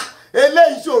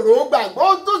eléyìí ṣòro ó gbàgbọ́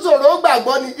ó tó ṣòro ó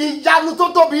gbàgbọ́ ni ìyanu tó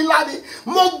tóbi ńlá ni.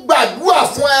 Mo gbàdúrà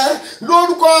fún ẹ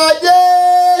lórúkọ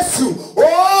Jésù ó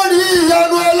rí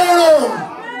ìyanu Ọlọ́run.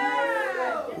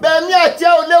 Bẹ̀mí àti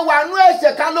ẹ ò lè wà nú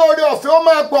ẹ̀ṣẹ̀ ká lóore ọ̀fẹ́ ó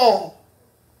máa pọ̀.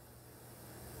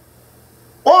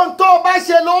 Ohun tó o bá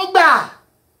ṣe ló gbà.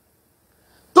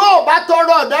 Tó o bá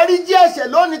tọrọ ìdáríjì ẹ̀ṣẹ̀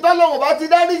lónìí tọ́lọ́run bá ti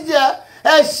dáríjì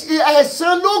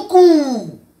ẹ̀san ló kù.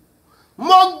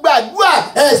 Mo gbàdúrà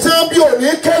ẹ̀san bí òní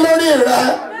ké lórí rẹ.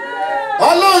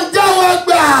 Ọlọ́run jáwọ́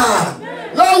gbà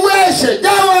lọ́wọ́ ẹ̀ṣẹ̀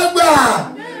jáwọ́ gbà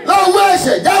lọ́wọ́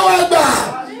ẹ̀ṣẹ̀ jáwọ́ gbà.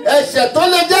 Ẹ̀ṣẹ̀ tó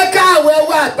lè jẹ́ káàwẹ̀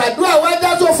wa àtàdúrà wa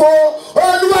já sófo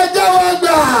Olúwa jáwọ́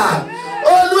gbà.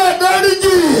 Olúwa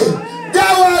dáríjì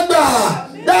jáwọ́ gbà.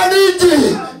 Dáríjì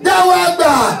jáwọ́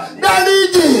gbà.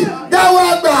 Dáríjì jáwọ́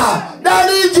gbà.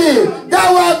 Dáríjì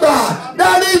jáwọ́ gbà.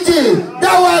 Dáríjì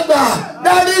jáwọ́ gbà.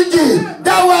 Dáríjì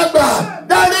jáwọ́ gbà.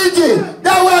 Dáríjì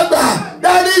jáwọ́ gbà.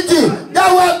 Dáríjì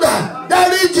jáwọ́ gbà.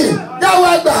 Dáríjì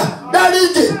jáwọ́ gbà.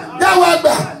 Dáríjì jáwọ́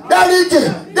gbà. Dáríjì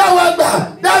jáwọ́ gbà.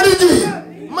 Dáríjì.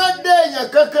 Má dé èèyàn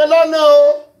kankan lọ́nà o.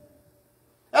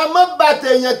 Ẹ má bàtà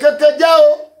èèyàn kankan jẹ́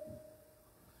o.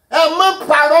 Ẹ má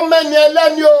parọ́ mẹ́ni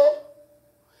ẹlẹ́ni o.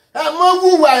 Ẹ má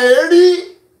hùwà èérí.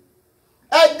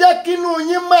 Ẹ jẹ́ kínú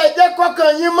yín mọ́, ẹ jẹ́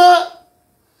kọ́kàn yín mọ́.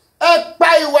 Ẹ pa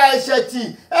ìwà ẹ̀ṣẹ̀ tì,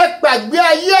 ẹ pàgbé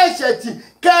ayé ẹ̀ṣẹ̀ tì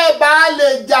kẹ́ ẹ bá lè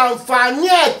jàǹfààní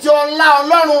àti ọlá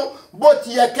Ọlọ́run bó ti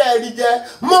yẹ kẹ́ ẹ rí jẹ.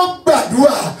 Mo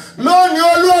gbàdúrà lónìí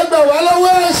Olúwa gbà wá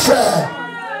lọ́wọ́ ẹ̀ṣẹ̀.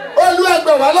 Olúwa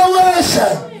gbà wá lọ́wọ́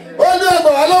ẹ̀ṣẹ̀. Olúwa gbà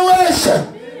wá lọ́wọ́ ẹ̀ṣẹ̀.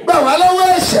 Gbà wá lọ́wọ́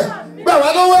ẹ̀ṣẹ̀. Gbà wá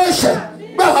lọ́wọ́ ẹ̀ṣẹ̀.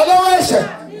 Gbà wá lọ́wọ́ ẹ̀ṣẹ̀.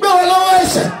 Gbà wá lọ́wọ́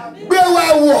ẹ̀ṣẹ̀. Gbé wa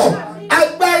wọ̀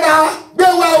agbára. Gbé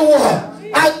wa wọ̀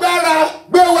agbára.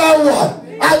 Gbé wa wọ̀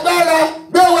agbára.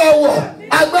 Gbé wa wọ̀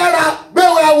agbára. Gbé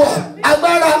wa wọ̀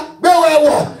agbára. Gbé wa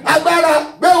wọ̀ agbára.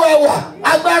 Gbé wa wọ̀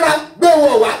agbára. Gbé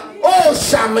wa wọ̀ ó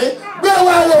ṣàmì. Gbé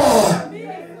wa wọ̀.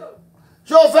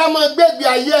 Ṣé o fẹ́ mọ gbégbé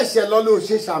ayé ẹ̀ṣẹ̀ lọ ló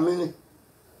ṣe ṣàmì ni?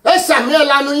 Ẹ ṣàmì ẹ̀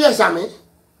lanu yẹn ṣàmì.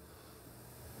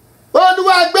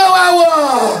 Olúwa gbé wa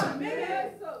wọ̀.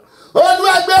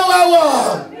 Olúwa gbé wa wọ̀.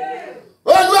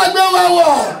 Olúwa gbé wa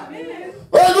wọ̀.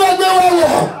 Olúwa gbé wa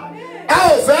wọ̀. A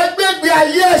ò fẹ́ gbégbé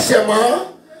ayé ẹ̀ṣẹ̀ mọ́.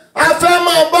 A fẹ́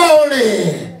máa bá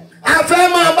orin. A fẹ́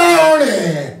máa bá orin.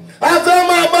 A fẹ́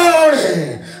máa bá orin.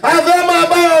 A fẹ́ máa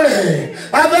bá orin.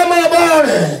 A fẹ́ máa bá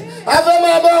orin. A fẹ́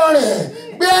máa bá orin.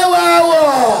 Gbé wa wọ̀.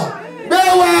 Gbé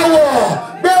wa wọ̀.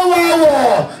 Gbé wa wọ̀.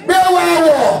 Gbé wa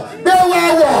wọ̀. Gbé wa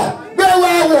wọ̀. Gbé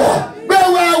wa wọ̀. Gbé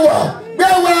wa wọ̀. Gbé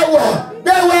wa wọ̀.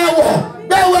 Gbé wa wọ̀.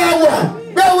 Gbé wa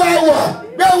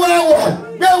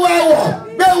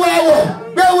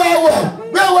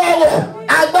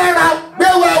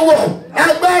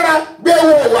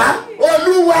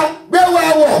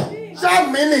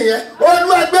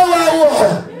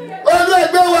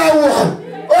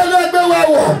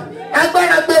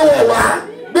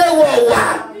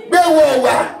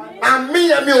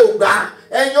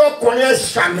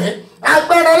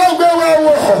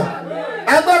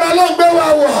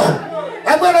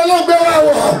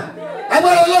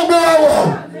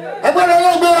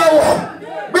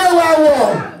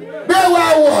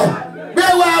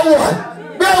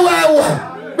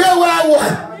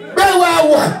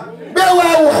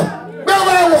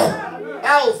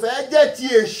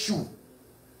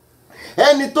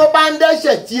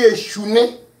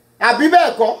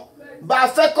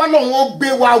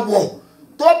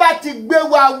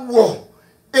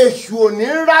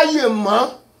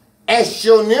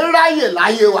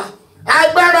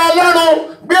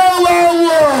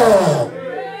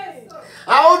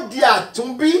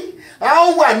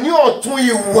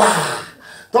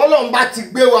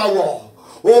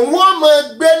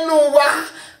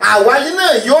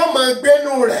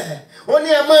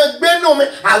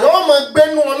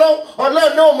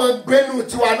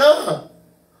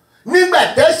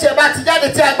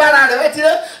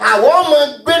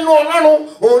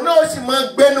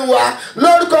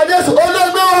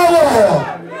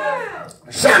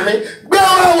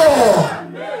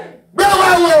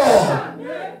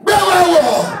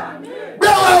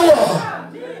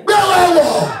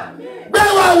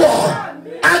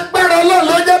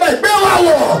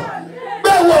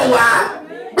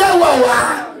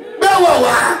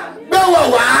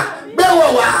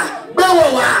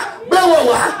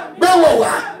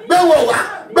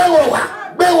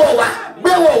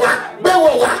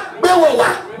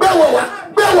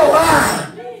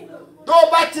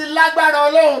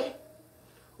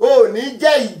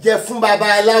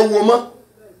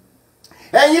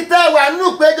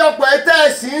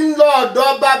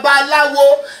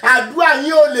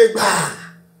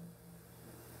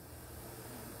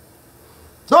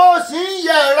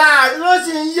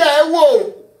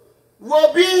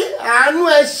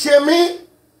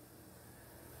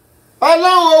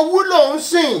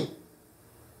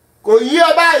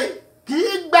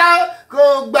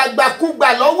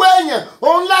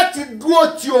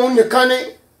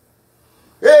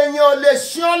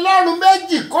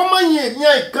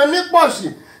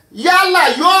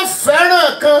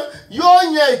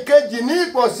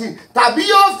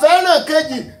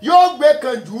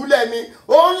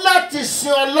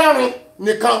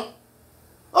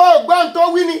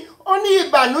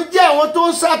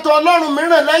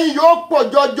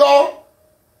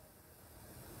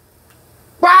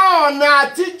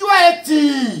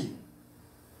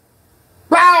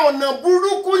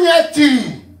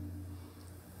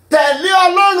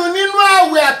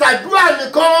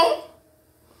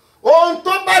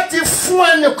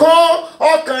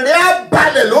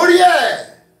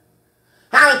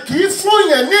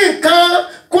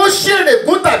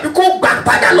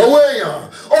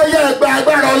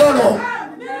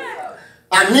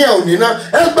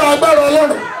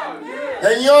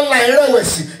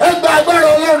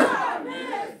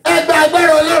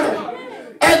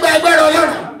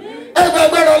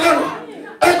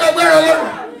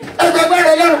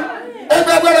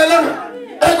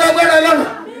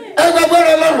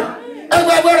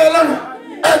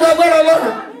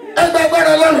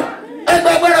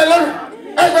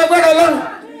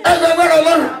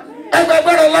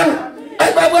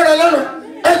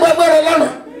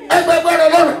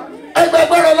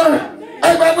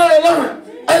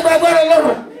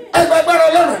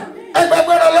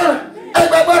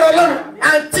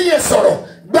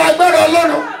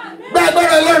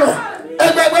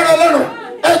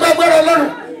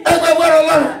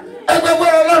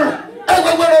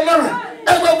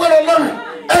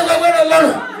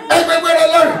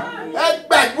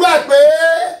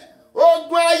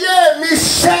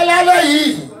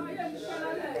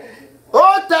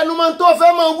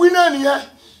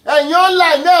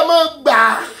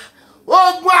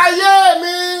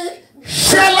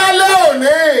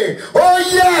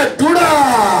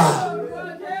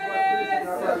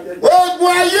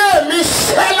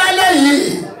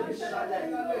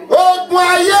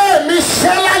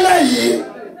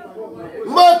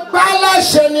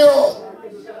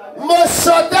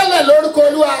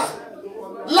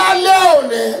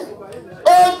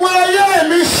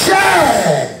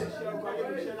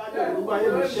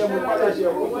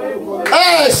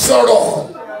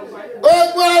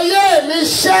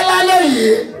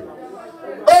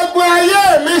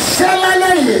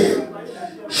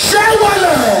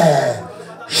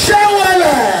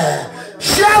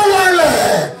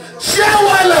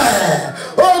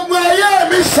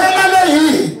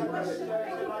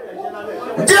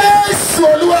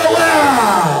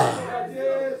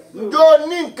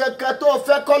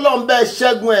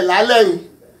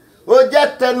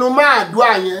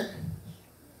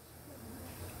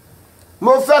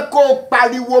mo fẹ́ kó o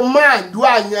pariwo mọ́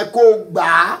àdúrà yẹn kó o gbà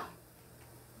á.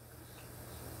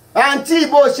 àǹtí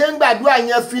bó ṣe ń gbàdúrà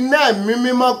yẹn fi náà ẹ̀mí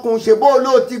mímọ́ kún ṣe bó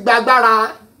ló ti gbàgbára.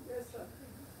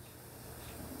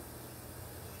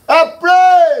 ẹ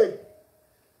pray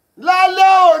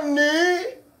lálẹ́ òní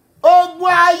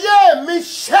ogun ayé mi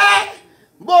ṣẹ́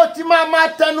bó ti máa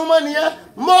tẹnumọ́ nìyẹn.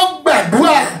 mo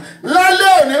gbàdúrà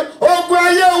lálẹ́ òní ogun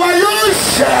ayé wa yóò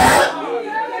ṣẹ́.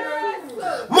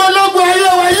 mo lógun ayé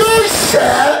wa yóò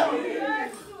ṣẹ́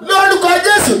lórúkọ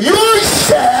Jésù yóò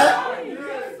ṣẹ́.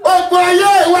 ogun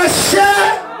ayé wa ṣẹ́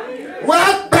wà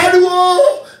á pariwo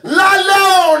lálẹ́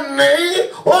òní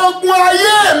ogun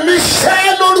ayé mi ṣẹ́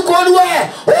lórúkọ Olúwa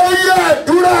ó yẹ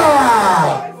àdúrà.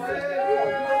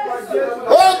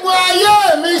 ogun ayé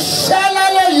mi ṣẹ́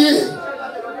lálẹ́ yìí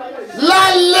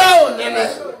lálẹ́ òní ni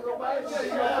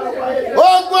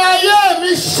ogun ayé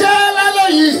mi ṣẹ́ lálẹ́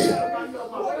yìí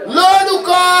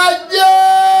lórúkọ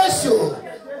Jésù.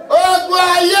 ogun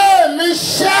ayé mi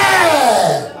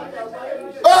ṣẹ́.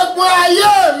 ogun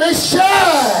ayé mi ṣẹ́.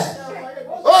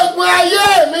 ogun ayé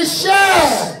mi ṣẹ́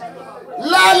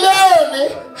lálẹ́ òní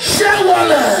ṣẹ́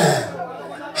wọlẹ̀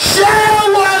ṣẹ́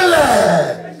wọlẹ̀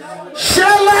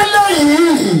ṣẹ́ lálẹ́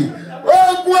yìí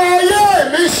ogun ayé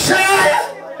mi ṣẹ́.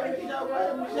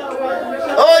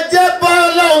 ó jẹ́ bá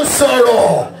Ọlọ́run sọ̀rọ̀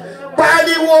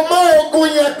pariwo mọ́ ogun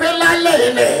yẹn pé lálẹ́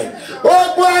yìí ni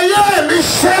ogun ayé mi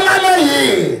ṣẹ́ lálẹ́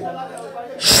yìí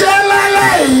ṣẹ́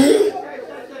lálẹ́ yìí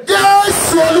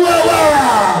Jésù Olúwa wa.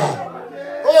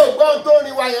 ó gbọ́n tó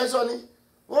ní wa yẹn sọ ni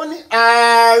ó ní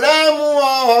ààrẹ mú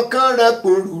ọkàn rẹ̀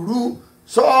pòrúurú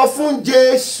sọ fún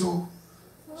Jésù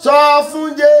sọ fún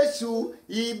Jésù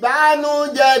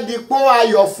ìbànújẹ́ dípò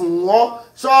ayọ̀ fún wọn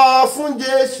sọ fún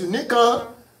Jésù nìkan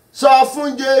sọ fún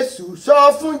Jésù sọ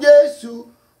fún Jésù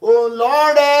òun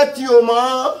lọ́rẹ́ tí o mọ̀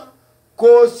kò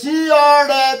sí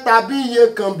ọ̀rẹ́ tàbí iye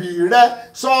kan bí rẹ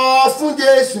sọ fún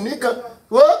Jésù nìkan.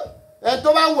 wo ẹ tó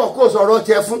bá wọ̀ kó sọ̀rọ̀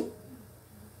tiẹ̀ fún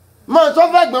mọ̀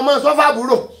sọ́fẹ́ gbọ́n mọ̀ sọ́fẹ́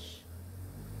àbúrò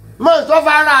mọ̀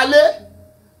sọ́fẹ́ ara alẹ́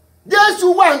Jésù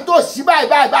wà nítòsí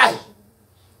báyìí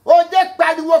ó jẹ́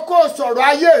pariwo kó sọ̀rọ̀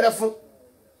ayé rẹ fún.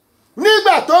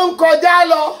 nígbà tó ń kọjá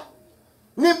lọ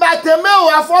ní Bátíméù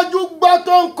afọ́jú gbọ́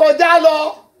tó ń kọjá lọ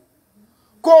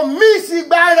kò mísì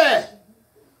ìgbà rẹ̀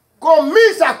kò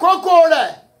mísì àkókò rẹ̀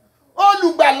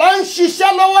olùgbàlà ń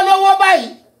ṣiṣẹ́ lọ́wọ́lọ́wọ́ báyìí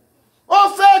ó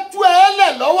fẹ́ tú ẹ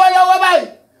lẹ̀ lọ́wọ́lọ́wọ́ báyìí.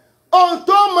 ohun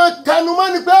tó mọ tẹnumọ́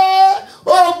ni pé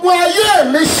ogun ayé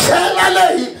mi ṣẹ́ lálẹ́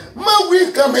yìí má wí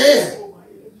nǹkan mi.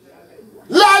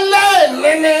 lálẹ́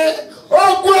ìníní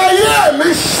ogun ayé mi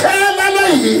ṣẹ́ lálẹ́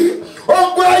yìí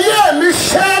ogun ayé mi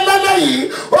ṣẹ́ lálẹ́ yìí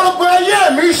ogun ayé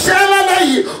mi ṣẹ́ lálẹ́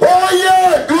yìí ó yẹ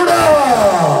àdúrà.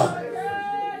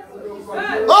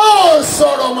 ó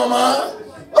sọ̀rọ̀ màmá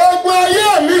ogun ayé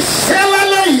mi ṣẹ́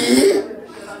lálẹ́ yìí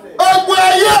ogun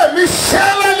ayé mi ṣẹ́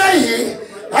lálẹ́ yìí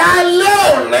alẹ́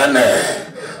ònẹ́nẹ̀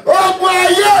ogun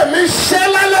ayé mi ṣẹ́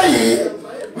lálẹ́ yìí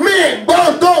mi gbọ́n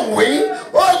tó wí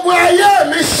ogun ayé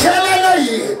mi ṣẹ́ lálẹ́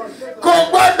yìí kò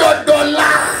gbọ́dọ̀ dọ̀la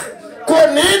kò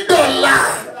ní dọ̀la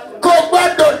kò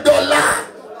gbọ́dọ̀ dọ̀la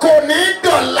kò ní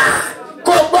dọ̀la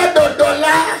kò gbọ́dọ̀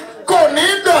dọ̀la kò ní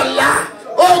dọ̀la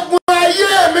ogun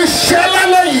ayé mi ṣẹ́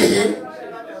lálẹ́ yìí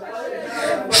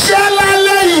ṣẹ́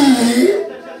lálẹ́ yìí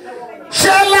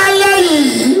ṣẹ́ lálẹ́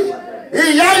yìí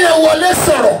ìyá yẹn wọlé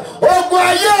sọ̀rọ̀ ogun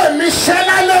ayé mi ṣẹ́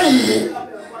lálẹ́ yìí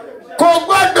kò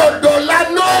gbọ́dọ̀ dọ̀la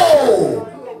náà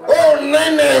ò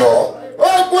nínú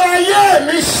ogun ayé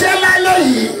mi ṣẹ́ lálẹ́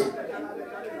yìí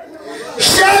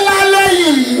ṣẹ́ lálẹ́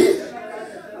yìí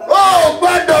ó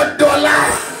gbọ́dọ̀ dọ̀la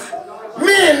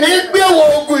mi ní gbéwò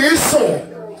ogun yìí sùn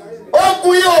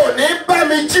ogun yìí ò ní bá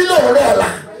mi jí lóòrọ̀ ọ̀la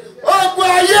ogun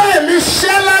ayé mi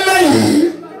ṣẹ́ lálẹ́ yìí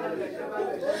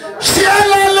ṣẹ́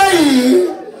lálẹ́ yìí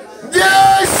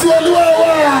Jésù Olúwa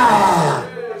wa.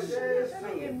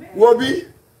 wo bí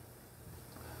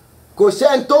kò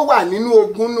sẹ́ni tó wà nínú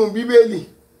ogun nínú Bíbélì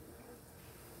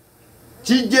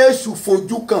tí Jésù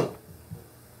fojú kàn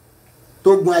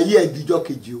tó gun ayé ẹ̀ díjọ́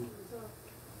kejì o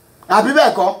àbí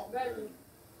bẹ́ẹ̀ kọ́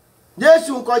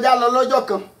Jésù ń kọjá lọ lọ́jọ́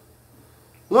kan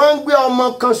wọ́n ń gbé ọmọ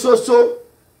kan ṣoṣo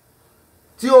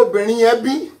tí obìnrin yẹn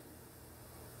bí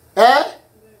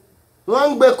wọ́n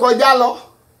ń gbé kọjá lọ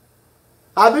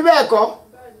àbí bẹ́ẹ̀ kọ́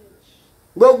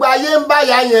gbogbo ayé ń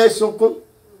báyà yẹn sunkún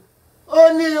ó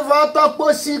ní ìfọ́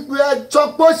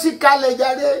tọ́pọ̀ sí kalẹ̀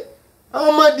jáde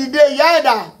ọmọ dìde ìyá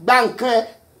ẹ̀dá gba nǹkan ẹ̀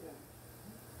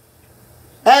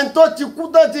ẹni tó ti kú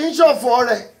tó ti ń ṣọ̀fọ̀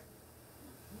rẹ̀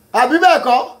àbí bẹ́ẹ̀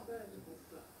kọ́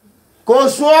kò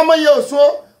sún ọmọ yẹn ò sún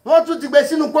wọ́n tún ti gbé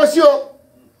sínú pósí o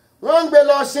wọ́n ń gbé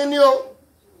lọ sin ni o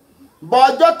bọ̀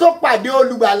ọjọ́ tó pàdé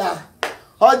olùgbàlà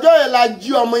ọjọ́ yẹn la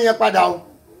jí ọmọ yẹn padà o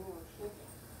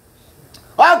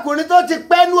ọkùnrin tó ti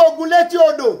pẹ́nu ogun létí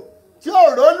odò tí ò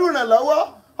rólùrànlọ́wọ́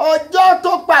ọjọ́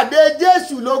tó pàdé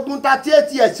Jésù lógun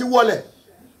 38 years wọlẹ̀.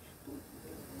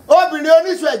 Obìnrin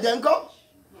oníṣù ẹ̀jẹ̀ ńkọ́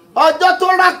ọjọ́ tó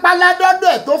rápálá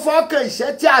dọ́dọ̀ ẹ̀ tó fọ́ọ̀kàn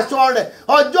ìṣẹ́ tí aṣọ rẹ̀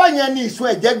ọjọ́ yẹn ni ìsun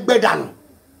ẹ̀jẹ̀ gbẹ dànù.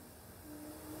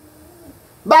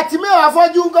 Bàtíméù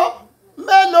afọ́jú ńkọ́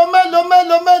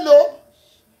mélòó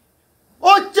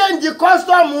ó change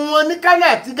custom wọn ní Kánà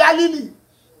àti Gálílì.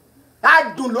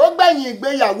 Adùn ló gbẹ̀yìn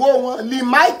ìgbéyàwó wọn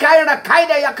limai kaira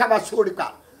kaida ya kaba sórìkà.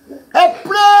 Ẹ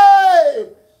pray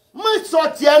mú sọ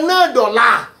tiẹ̀ náà dọ̀la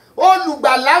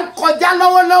olùgbàlà ń kọjá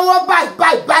lọ́wọ́lọ́wọ́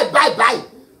báyìí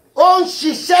ó ń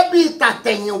ṣiṣẹ́ bíi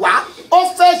tàtẹ̀yìnwá ó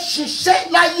fẹ́ ṣiṣẹ́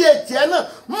láyé tiẹ̀ náà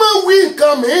mú wí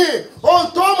nǹkan mìíràn ohun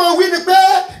tó mọ̀ wí ni pé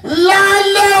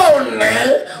lálẹ́ òní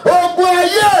ogun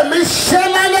ayé mi ṣẹ́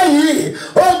lálẹ́ yìí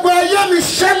ogun ayé mi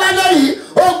ṣẹ́ lálẹ́ yìí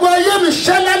ogun ayé mi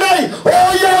ṣẹ́ lálẹ́ yìí ó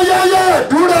yá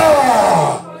dúró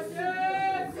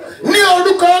ní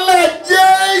orúkọ ńlá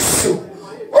Jésù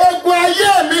ogun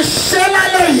ayé mi ṣẹ́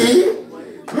lálẹ́ yìí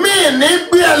mi ní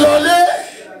gbé ẹ lọlé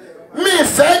mi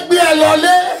fẹ́ gbé ẹ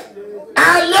lọlé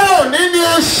alẹ́ òní ni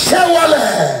ó ṣẹ́ wọlé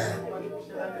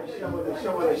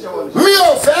mi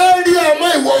ò fẹ́ rí ẹ mọ́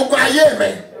ìwọ ogun ayé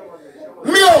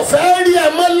mi ò fẹ́ rí ẹ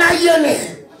mọ́ láyé ni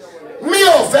mi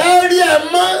ò fẹ́ rí ẹ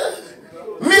mọ́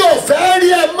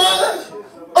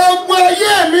ogun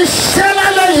ayé mi ṣẹ́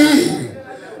lálẹ́ yìí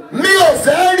mi ò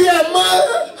fẹ́ rí ẹ mọ́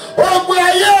ogun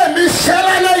ayé mi ṣẹ́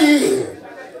lálẹ́ yìí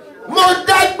mo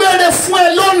dágbére fún ẹ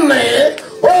lónìí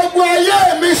ogun ayé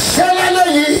mi ṣẹ́ lálẹ́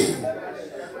yìí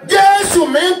Jésù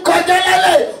mi ń kọjá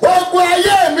lálẹ́ ogun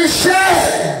ayé mi ṣẹ́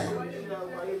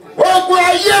ogun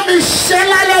ayé mi ṣẹ́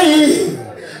lálẹ́ yìí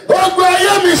ogun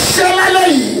ayé mi ṣẹ́ lálẹ́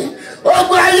yìí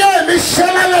ogun ayé mi ṣẹ́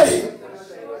lálẹ́ yìí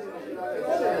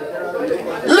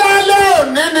lálẹ́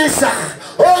òní ni sà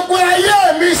ogun ayé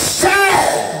mi ṣẹ́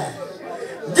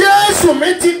Jésù mi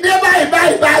ti dé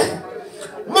báyìí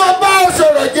mo bá ọ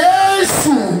sọ̀rọ̀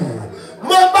Jésù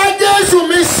mo bá Jésù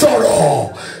mi sọ̀rọ̀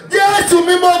Jésù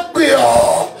mi mo pè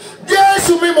ọ́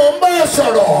Jésù mi mo ń bá ọ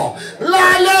sọ̀rọ̀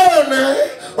lálẹ́ òní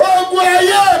ogun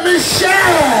ayé mi ṣẹ́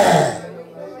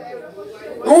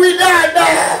wí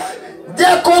dáadáa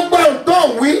jẹ́ kó gbọ́ nǹkan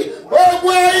wí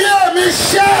ogun ayé mi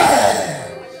ṣẹ́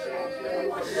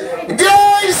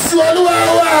Jésù Olúwa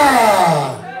wa.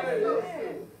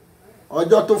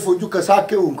 Ọjọ́ tó fojú kan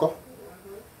Sákéù nǹkan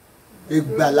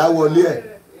ìgbàlà wọlé ẹ̀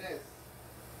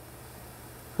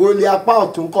olè apá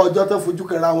ọ̀tún kọ́ ọjọ́ tó fojú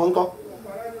kan ra wọn ńkọ́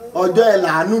ọjọ́ ẹ̀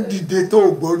làánú dìde tó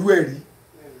gbọ́rú ẹ̀ rí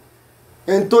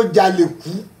ẹni tó jalè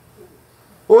kú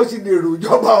ó sì lè rò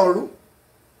ìjọba ọ̀run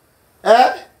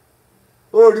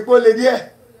ó rí kó lè díẹ̀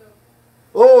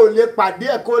ó lè pàdé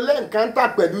ẹ̀ kó lẹ́ǹkántà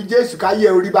pẹ̀lú Jésù káyé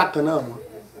orí bákan náà mọ́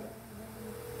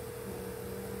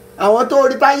àwọn tó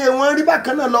rí táyé wọn rí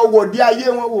bákan náà lọ wọ̀dí ayé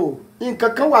wọn wò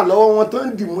nǹkan kan wà lọ́wọ́ wọn tó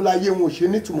ń dìmú láyé wọn ò ṣe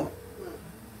nítumọ̀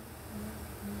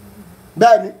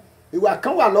bẹ́ẹ̀ ni ìwà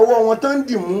kan wà lọ́wọ́ wọn tó ń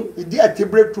dìmú ìdí ẹ̀ tí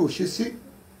breakthrough ṣe sí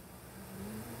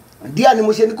díẹ̀ ni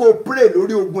mo ṣe ní kó o pray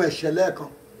lórí ogun ẹ̀ṣẹ̀ lẹ́ẹ̀kan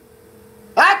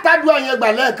àtàdúrà yẹn gbà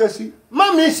lẹ́ẹ̀kan sí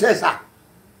mọ́mí ìṣẹ̀ṣà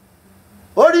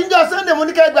orí ńjọ́ Sunday mo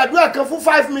ní ká gbàdúrà kan fún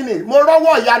 5 minutes mo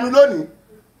rọ́wọ́ ìyanu lónìí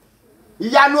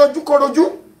ìyanu ojúkorojú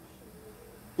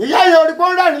ìyá yẹn orí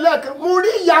pọ́n rẹ̀ nílẹ̀kẹ́ mo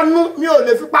rí ìyanu mi ò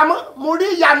lè fi pamọ́ mo rí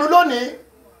ìyanu lónìí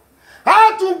á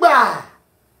tún gbà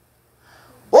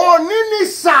òní ní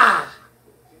sáà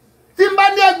tí n bá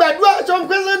ní ẹgbàdúrà ṣọ́n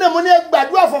pé Sunday mo ní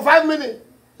ẹgbàdúrà for 5 minutes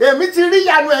èmi ti rí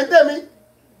ìyanu ẹ̀ ń tẹ̀mí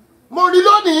mo rí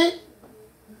lónìí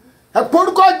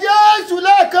ẹ̀pọ̀rúkọ Jésù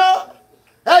lẹ́ẹ̀kan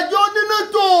ẹjọ́ nínú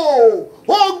tó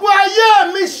ogun ayé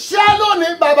mi ṣá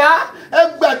lónìí bàbá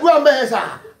ẹgbàdúrà mẹ́sà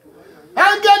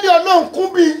áńgẹ́lì Ọlọ́run kún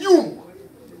bí jù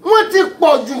wọ́n ti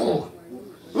pọ̀ jù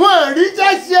wọ́n rí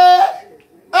jẹ́ ṣe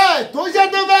tó ṣe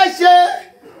tó fẹ́ ṣe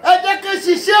ẹ jẹ́ kí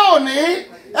ṣiṣẹ́ òní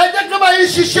ẹ jẹ́ kí báyìí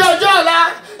ṣiṣẹ́ ọjọ́ ọ̀la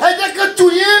ẹ jẹ́ kí tu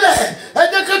yín lẹ̀ ẹ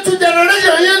jẹ́ kí tu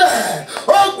generation yín lẹ̀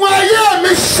ogun ayé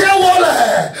mi ṣẹ́ wọlé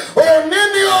òní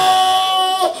ni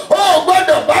ó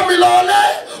gbọ́dọ̀ bá mi lọ́lé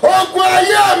ogun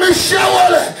ayé mi ṣẹ́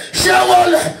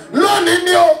wọlé lónìí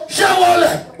ni ó ṣẹ́ wọlé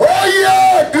ó yẹ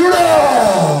dúró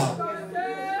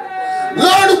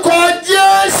lórúkọ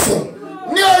Jésù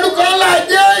ní orúkọ ńlá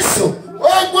Jésù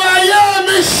ogun ayé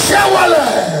mi ṣẹ́ wọlé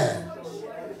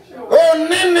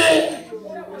òní ni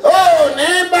òní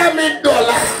bá mi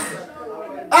dọ̀la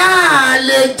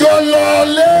àlejò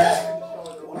lọlé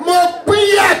mo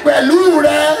pínyà pẹ̀lú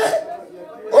rẹ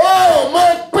mo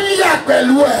pínyà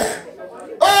pẹ̀lú ẹ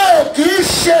kì í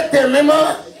ṣe tèmi mọ́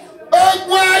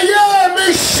ogun ayé mi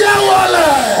ṣẹ́ wọlé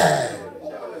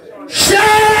ṣẹ́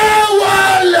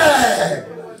wọlé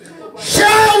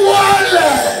ṣẹ́ wọlé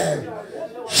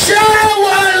ṣẹ́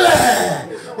wọlé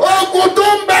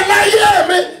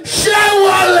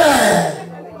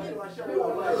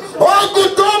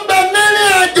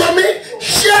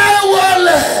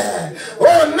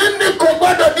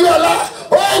lójú ọ̀la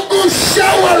ogun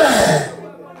ṣẹ́wọ̀lẹ̀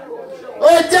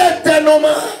ó jẹ́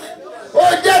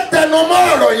tẹnumọ́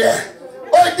ọ̀rọ̀ yẹn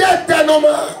ó jẹ́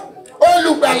tẹnumọ́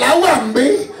olùgbàlà wà mí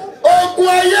ogun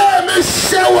ayé mi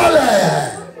ṣẹ́wọ̀lẹ̀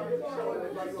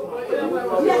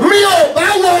mi ò bá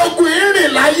wọ ogun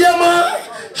ìrìn láyé mọ́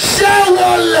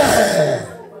ṣẹ́wọ̀lẹ̀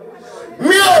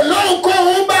mi ò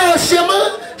lóhunkóhun bá ọ ṣe mọ́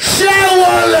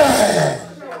ṣẹ́wọ̀lẹ̀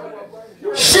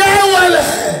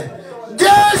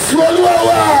Jésù Olúwa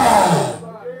wa.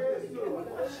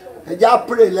 ẹ já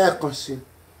pray lẹ́ẹ̀kan sí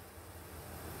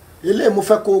ilé mo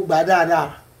fẹ́ kó gbà dáadáa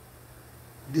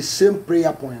the same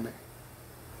prayer point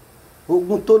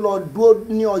ogun tó lọ dúró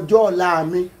ní ọjọ́ ọ̀la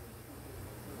mi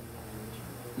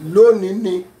lónìí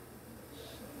ni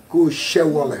kò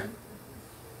ṣẹ́wọ̀lẹ̀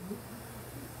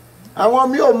àwọn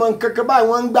mi ò mọ nǹkankan báyìí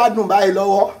wọ́n ń gbádùn báyìí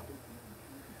lọ́wọ́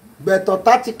bẹ̀tọ̀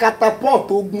tá ti catapult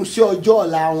ogun sí ọjọ́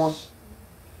ọ̀la wọn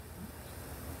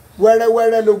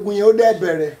wẹ́rẹ́wẹ́rẹ́ lógun yẹn ó dẹ̀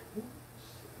bẹ̀rẹ̀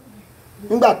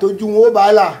nígbà tójú wọn ó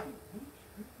bá là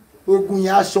ogun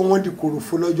yẹn á sọ wọn di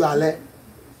kòròfo lọ́jọ́ alẹ́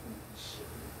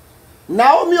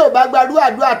Naomi ò bá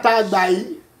gbàdúrà tá a gbà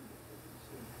yìí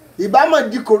ìbá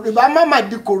má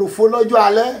di kòròfo lọ́jọ́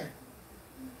alẹ́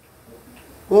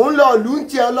òun lọ lù ń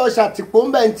tiẹ̀ lọ ṣàtìpó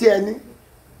ń bẹ̀ ń tiẹ̀ ni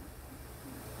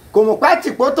kò mọ̀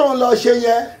pátìpó tó ń lọ ṣe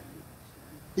yẹ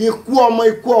ikú ọmọ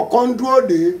ikú ọkọ ń dúró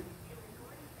dé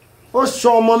ó sọ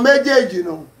ọmọ méjèèjì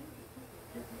nù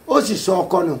ó sì sọ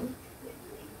ọkọ nù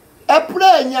ẹ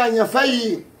pírẹ́ ẹ̀yin àyànfẹ́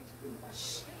yìí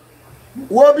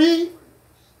wo bí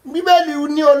bíbélì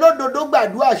ní olódodo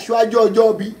gbàdúrà ṣáájú ọjọ́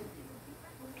bí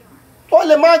ó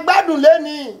lè máa gbádùn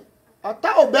lẹ́ni ọ̀tá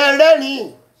ò bẹ́ẹ̀ rẹ́rìn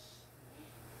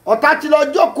ọ̀tá ti lọ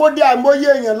jókòó de àìmọye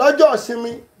èèyàn lọ́jọ́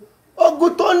ìsinmi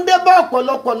ogun tó ń dé bá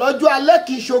ọ̀pọ̀lọpọ̀ lọ́jọ́ alẹ́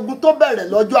kì í ṣe ogun tó bẹ̀rẹ̀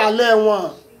lọ́jọ́ alẹ́ wọn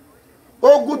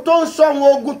ogun tó ń sọ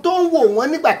wọn ogun tó ń wò wọ́n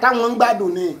nígbà táwọn ń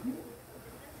gbádùn ni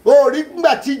orí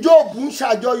nígbà tí Jóòbù ń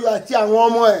ṣàjọyọ̀ àti àwọn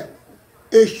ọmọ ẹ̀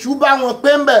èṣù bá wọn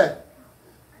pé ń bẹ̀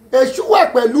èṣù wà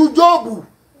pẹ̀lú Jóòbù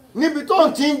níbi tó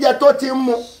ń ti ń jẹ tó ti ń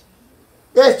mu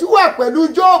èṣù wà pẹ̀lú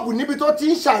Jóòbù níbi tó ti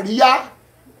ń ṣàríyá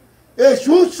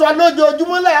èṣù ń sọ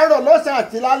lójoojúmọ́ láàárọ̀ lọ́sàn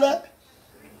àti lálẹ́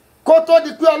kó tó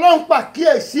di pé Ọlọ́run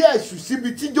pàkíyèsí èṣù síbi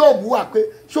tí Jóòbù wà pé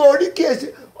ṣó orí kíyèsí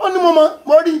ó ní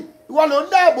mo rí ìwọ ló ń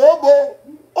dáàbò bò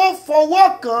ó fọwọ́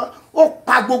kan ó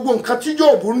pa gbogbo nǹkan tí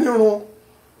Jóòbù nírun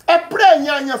ẹ pírẹ̀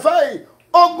ẹ̀yìn àyànfẹ́ yìí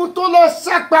ogun tó lọ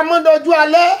sápamọ́ dọjú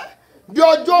alẹ́ di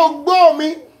ọjọ́ ogbó mi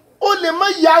ó lè má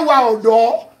yá wa ọ̀dọ́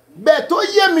bẹ́ẹ̀ tó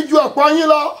yé mi ju ọ̀pọ̀ yín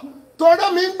lọ torí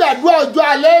mi ń gbàdúrà ọjọ́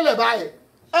alẹ́ lẹ̀ báyìí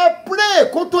ẹ pírẹ̀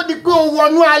kó tó di pé o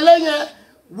wọnú alẹ́ yẹn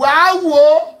wàá wo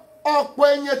ọ̀pọ̀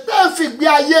èèyàn tẹ́ fi gbé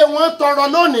ayé wọn tọrọ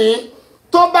lónìí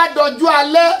tó bá dọjú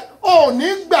alẹ́ ò ní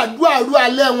gbàdúrà ru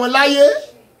alẹ́ wọn láyé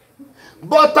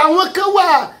bọ̀tà wọn kan wà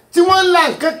tí wọ́n ń la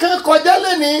nǹkan kan kọjá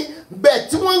lẹ́ni bẹ́ẹ̀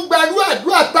tí wọ́n ń gbàdúrà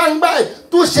àdúrà táǹgbà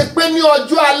tó ṣe pé ní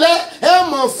ọjọ́ alẹ́ ẹ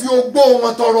máa fi ogbó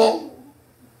wọn tọrọ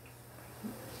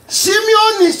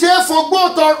Símíọ́nì ṣe é fogbó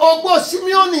tọrọ ogbó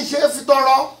Símíọ́nì ṣe é fi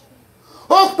tọrọ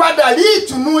ó padà rí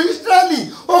ìtùnú Ísírẹ́lì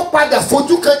ó padà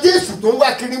fojú kan Jésù tó ń wá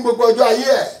kiri gbogbo ọjọ́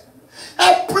ayé ẹ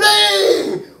pray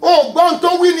ògbọ́n tó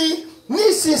wí ni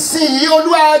nísinsìnyí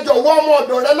Olúwa jọ̀wọ́ ọmọ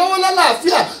ọ̀dọ̀ rẹ lọ́wọ́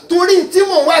lálàáfíà torí tí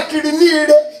mò ń wá kiri ní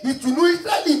ire ìtùnú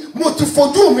Ísírẹ́lì mo ti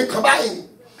fojú mi kàn báyìí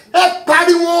ẹ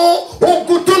pariwo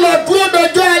ogun tó lọ dúró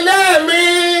dọjọ́ alẹ́ mi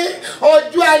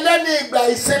ọjọ́ alẹ́ ní ìgbà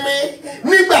ìsinmi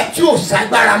nígbà tí ò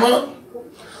ságbára mọ́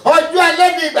ọjọ́ alẹ́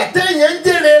ní ìgbà téèyàn ń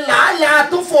jèrè làálàá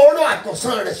tó fòórùn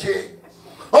àtọ̀sán rẹ̀ ṣe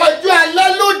ọjọ́ alẹ́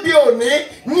lóde òní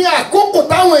ní àkókò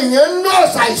táwọn èèyàn ń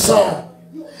nọ́ọ̀sì àìsàn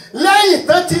lẹ́yìn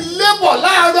tán ti lébọ̀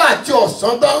láàárọ̀ àti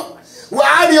ọ̀sán tán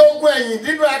wàá rí ogun ẹ̀yìn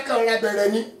dídùn akànra bẹ̀rẹ̀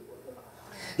ni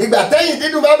ìgbà tẹ́yìn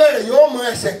dídùn bá bẹ̀rẹ̀ yóò mú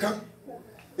ẹsẹ̀ kan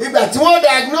ìgbà tí wọ́n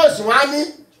diagnose wọn á ní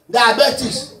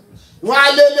diabetes wọn á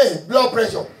lélẹ̀ blood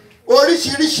pressure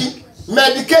oríṣiríṣi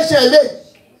medication eléyìí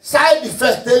side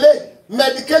effect eléyìí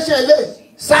medication eléyìí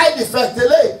side effect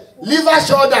eléyìí liver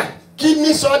shutdown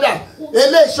kidney shutdown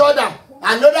eléyìí shutdown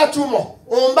another tumor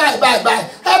òun báyìí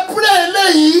ẹ pray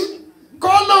eléyìí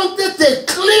kọ́ ló ń tètè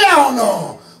clear ọ̀nà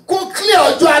kó clear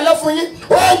ọjọ́ alẹ́ fún yín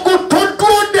ogun tó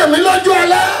dúró dè mí lọ́jọ́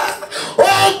alẹ́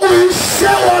ogun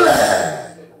iṣẹ́ wọlé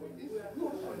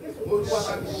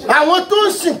àwọn tó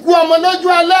ń sìnkú ọmọ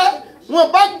lọ́jọ́ alẹ́ wọn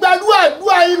bá gbàdúrà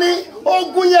àdúrà yín ni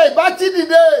ogun yẹn ìbá ti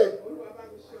dìde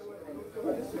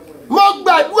mo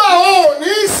gbàdúrà ò ní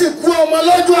ìsìnkú ọmọ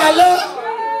lọ́jọ́ alẹ́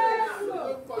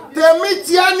tèmi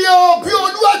tí a ní o bí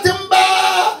Olúwa ti ń bá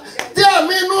tí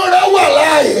àmì inú rẹ̀ wà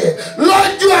láàyè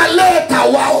lọ́jọ́ alẹ́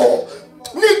tàwa o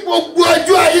ní gbogbo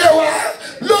ọjọ́ ayé wa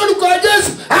lórúkọ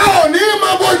Jésù a ò ní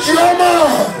máa bójú ọmọ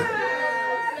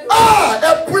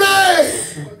ẹ pray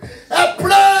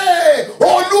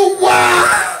Olúwa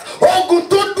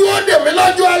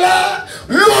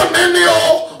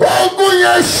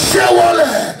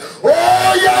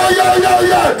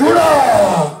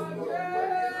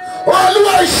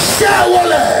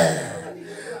wọlẹ̀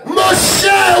mo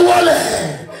ṣẹ́ wọlẹ̀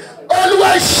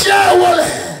Olúwa ṣẹ́ wọlẹ̀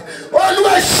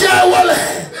Olúwa ṣẹ́ wọlẹ̀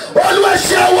Olúwa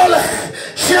ṣẹ́ wọlẹ̀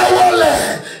ṣẹ́ wọlẹ̀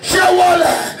ṣẹ́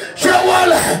wọlẹ̀ ṣẹ́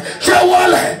wọlẹ̀ ṣẹ́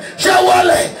wọlẹ̀ ṣẹ́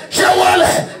wọlẹ̀ ṣẹ́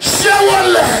wọlẹ̀ ṣẹ́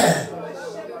wọlẹ̀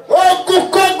ogun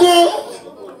kógun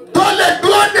tó lè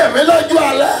dúró dè mí lọ́jọ́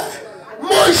alẹ́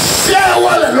mo ṣẹ́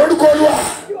wọlẹ̀ lórúkọ Olúwa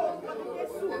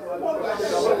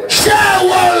ṣẹ́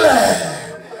wọlẹ̀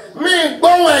mi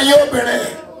gbóhùn ẹ̀yin obìnrin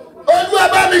Olúwa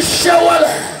bá mi ṣẹ́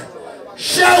wọlẹ̀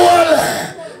ṣẹ́ wọlẹ̀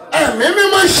ẹ̀mí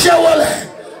mímọ́ ṣẹ́ wọlẹ̀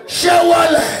ṣẹ́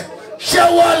wọlẹ̀ ṣẹ́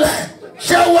wọlẹ̀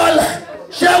ṣẹ́ wọlẹ̀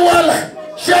ṣẹ́ wọlẹ̀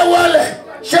ṣẹ́ wọlẹ̀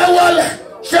ṣẹ́ wọlẹ̀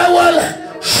ṣẹ́ wọlẹ̀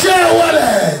ṣẹ́ wọlẹ̀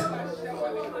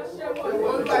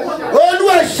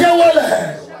Olúwa ṣẹ́ wọlẹ̀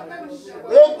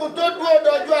ogun tó dúró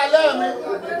dọjọ́ alẹ́ mi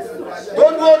tó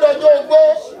dúró dọjọ́ ogbó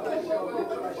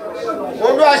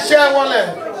Olúwa ṣẹ́ wọlẹ̀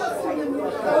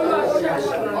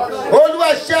Olúwa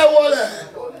ṣẹ́ wọlẹ̀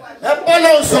ẹ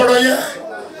bọ́lá ń sọ̀rọ̀ yẹn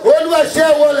Olúwa ṣẹ́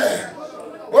wọlẹ̀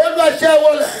Olúwa ṣẹ́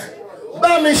wọlẹ̀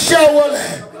bá mi ṣẹ́ wọlẹ̀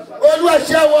Olúwa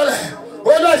ṣẹ́ wọlẹ̀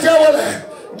Olúwa ṣẹ́ wọlẹ̀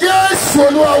Jésù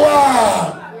Olúwa wá.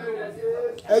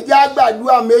 Ẹ jẹ́ á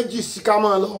gbàdúrà méjì sí ká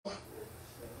máa lọ.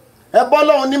 Ẹ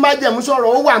bọ́lá òun ní májẹ̀mú sọ̀rọ̀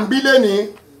ó wà ń bí lẹ́nìí.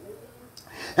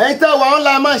 Ẹ̀yin tẹ́ wà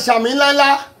ọ́nla máa ṣàmì ńláńlá.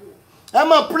 Ẹ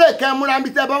máa pray kẹ́ ẹ múra bí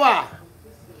tẹ́ bá wà.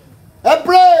 Ẹ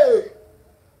pray.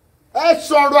 Ẹ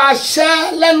sọ̀rọ̀ àṣẹ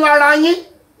lẹ́nu ara yín.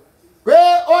 Pé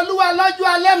Olúwa lọ́jọ́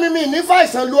alẹ́ mi ní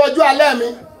fàìsàn lu ọjọ́ alẹ́ mi.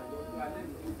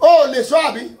 Ó lè sọ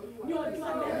àbí?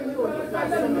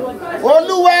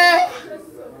 Olúwa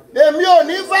èmi ò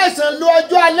ní fàìsàn lu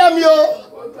ọjọ́ alẹ́ mi o.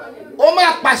 Ó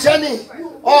máa pàṣẹ ni.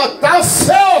 Ọ̀tá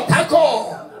fẹ́ ọ̀tá kọ̀.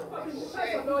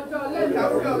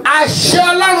 Àṣẹ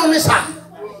Ọlọ́run ni sà.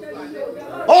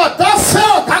 Ọ̀tá fẹ́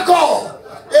ọ̀tá kọ̀.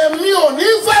 Èmi ò ní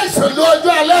fàìsàn lu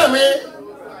ọjọ́ alẹ́ mi.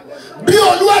 Bí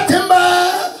Olúwa ti ń bá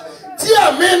tí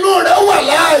àmì inú rẹ̀ wà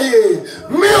láàyè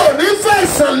mi ò ní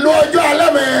fàìsàn lu ọjọ́ alẹ́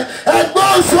mi.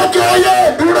 Ẹgbọ́n sókè oyè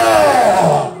dúró.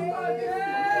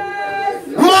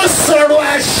 Mo sọ̀rọ̀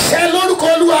àṣẹ lórúkọ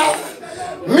Olúwa.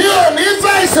 Mi ò ní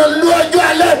fàìsàn lu ọjọ́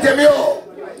alẹ́ tèmi o.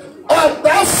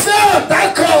 Ọ̀tá fẹ́ ọ̀tá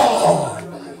kọ̀.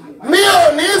 Mi ò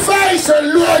ní fàìsàn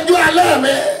lu ọjọ́ alẹ́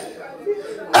mi.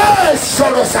 Ẹ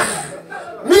sọ̀rọ̀ sà.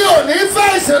 Mi ò ní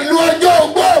fàìsàn lu ọjọ́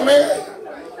ogbó mi.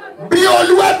 Bí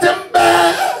Olúwa ti ń bẹ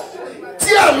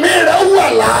tí àmì rẹ̀ wà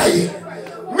láàyè.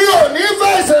 Mi ò ní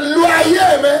fàìsàn lu ayé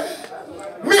mi.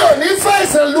 Mi ò ní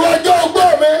fàìsàn lu ọjọ́ ogbó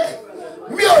mi.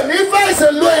 Mi ò ní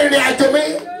fàìsàn lu ìrìn àjò mi.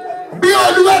 Bí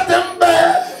Olúwa ti ń bẹ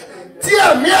tí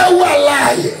àmì ẹ̀ wà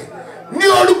láàyè. Ní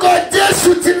orúkọ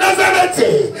Jésù ti Násárẹ́tì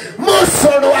mo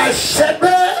sọ̀rọ̀ àṣẹ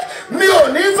pé mi ò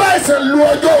ní fàìsàn lu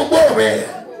ọjọ́ ogbó mi.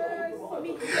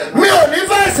 Mi ò ní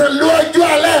fàìsàn lu ọjọ́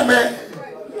alẹ́ mi.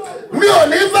 Mi ò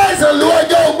ní fàìsàn lu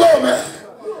ọjọ́ ogbó mi.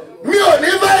 Mi ò ní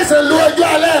fàìsàn lu ọjọ́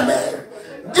alẹ́ mi.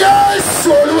 Jésù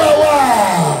Olúwa wá.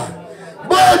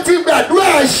 Bó ti gbàdúrà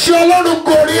àṣẹ Ọlọ́run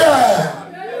gorí ẹ̀.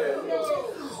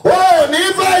 O ò ní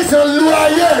fàìsàn lu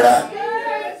ayé rẹ.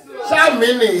 Sáàmì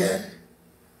nìyẹn.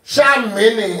 Sáàmì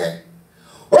nìyẹn.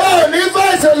 O ò ní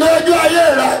fàìsàn lu ọjọ́ ayé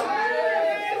rẹ.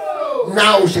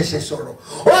 Náà o ṣẹ̀ṣẹ̀ sọ̀rọ̀.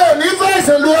 O ò ní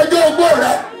fàìsàn lu ọjọ́ ogbó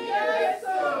rẹ.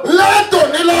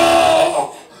 Látòní lọ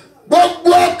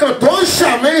gbogbo ọkàn tó ń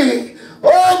ṣàmì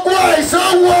ogun àìsàn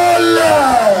wọlé.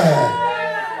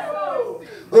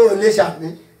 O ò lè ṣàmì.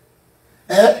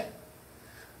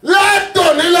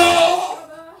 Látòní lọ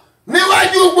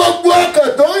níwájú gbogbo ọkàn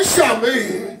tó ń ṣàmì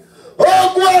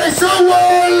ogun àìsàn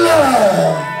wọlé.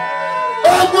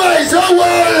 Ogun àìsàn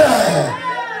wọlé.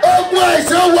 Ogun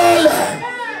àìsàn wọlé.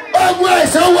 Ogun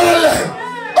àìsàn wọlé.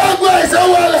 Ogun àìsàn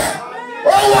wọlé.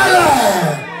 Ó wọlé.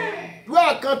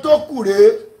 Dúà kan tó kù rèé.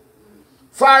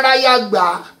 Fárayá gbà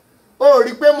ó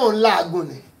rí pé mò ń làágùn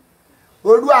ni.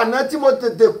 Òru àná tí mo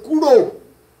tètè kúrò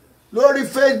lórí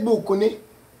Facebook ni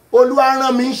Olúwa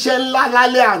rán mi iṣẹ́ ńlá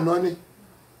lálẹ́ àná ni.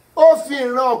 Ó fi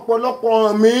ìran ọ̀pọ̀lọpọ̀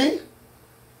hàn mí.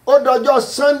 Ó dọjọ́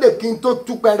Sunday kí n tó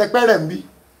tú pẹrẹpẹrẹ ń bí.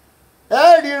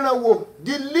 Ẹ rí ìran wò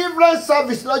deliverance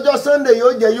service lọ́jọ́ Sunday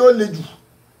yóò jẹ́ yóò le jù.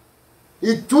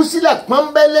 Ìtúsílẹ̀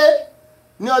pọ́nbélé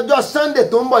ní ọjọ́ Sunday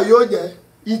tó ń bọ̀ yóò jẹ́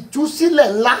ìtúsílẹ̀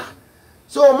ńlá.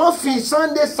 So mo fi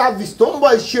Sunday service tó ń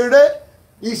bọ̀ ìṣeré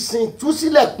ìsìn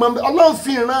ìtúsílẹ̀ pọ́nbélé. Ọlọ́run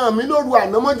fi ìran hàn mí lóru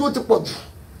àná mọ́jú ó ti pọ̀ jù.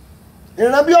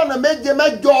 Ìran bí ọ̀nà méje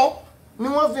mẹ́jọ ni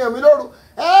wọ́n fi hàn mí lóru.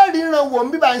 Ẹ rí ìran wò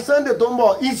ń bíbá Sunday tó ń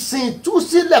bọ̀ ìsìn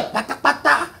ìtúsílẹ̀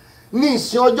pátápátá ní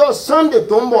ìsìn ọjọ́ Sunday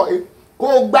tó ń bọ̀ kó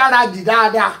gbáradì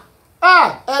dáadáa.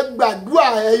 Ẹ gbàdúrà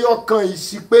ẹyọ kan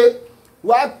ìsìn pé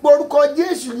wàá porúkọ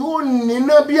Jésù yóò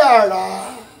níná bí àrá.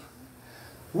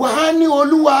 Wàá ní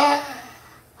Olúwa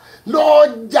lọ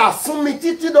jà fún mi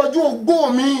títí dọjú ògbó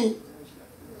mi.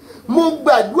 mo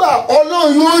gbàdúrà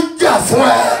Ọlọ́run yóò jà fún ẹ.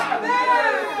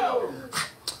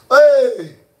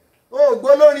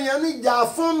 Ògbólórin yẹn ní jà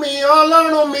fún mi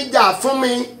Ọlọ́run mi, jà fún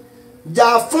mi, jà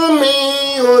fún mi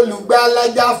olùgbàlà,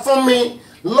 jà fún mi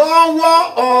lọ́wọ́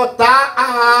ọ̀tá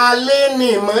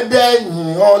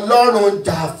alénìmọ́dẹ́yìn. Ọlọ́run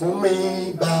jà fún mi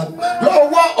bàbá,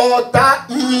 lọ́wọ́ ọ̀tá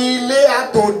ilé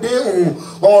àtòdé òun.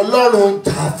 Ọlọ́run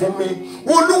jà fún mi.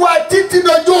 Olúwa títí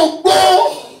dọjọ́ ogbó,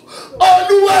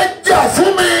 Olúwa jà fún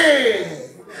mi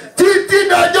títí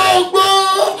dọjọ́ ogbó.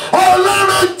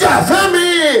 Ọlọ́run jà fún mi,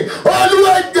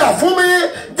 Olúwa jà fún mi,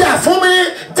 jà fún mi,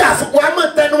 jà fún wa mọ̀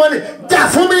tẹnu wọn ni, jà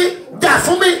fún mi, jà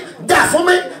fún mi, jà fún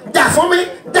mi, jà fún mi,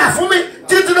 jà fún mi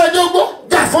títí dọjọ́ ogbó.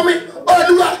 Jà fún mi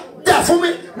Olúwa, jà fún mi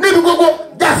níbi gbogbo,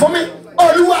 jà fún mi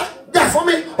Olúwa, jà fún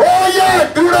mi. Ó yá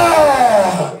àdúrà,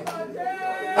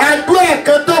 àdúrà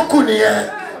kan tó kù nìyẹn.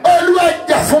 Olúwa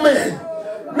jà fún mi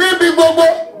níbi gbogbo,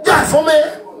 jà fún mi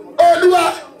Olúwa,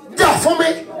 jà fún mi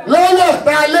lọ́wọ́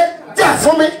ọ̀tá alẹ́, jà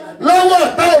fún mi lọ́wọ́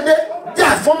ọ̀tá òde, jà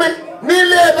fún mi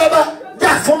nílé bàbá,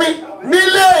 jà fún mi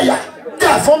nílé ìyá,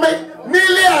 jà fún mi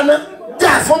nílé àná,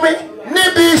 jà fún mi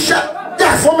níbi iṣẹ́, jà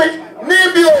fún mi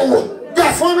níbi òwò, jà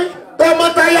fún mi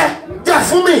tọmọtaya, jà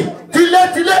fún mi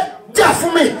tilétilé, jà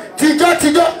fún mi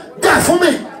tìjọ́tìjọ́, jà fún mi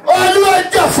Olúwa,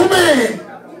 jà fún mi.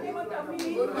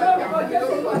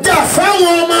 Jà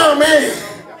fáwọn ọmọ mi,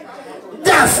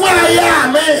 jà fún aya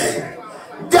mi,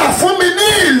 jà fún mi ní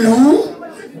ìlú,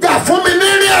 jà fún mi ní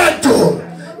ìrìn àjò,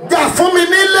 jà fún mi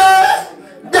nílé,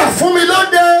 jà fún mi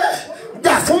lóde,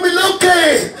 jà fún mi lókè,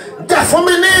 jà fún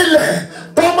mi ní ilẹ̀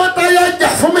tọmọtaya, jà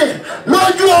fún mi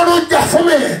lójú ọ̀run, jà fún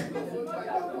mi.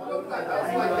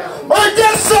 Ó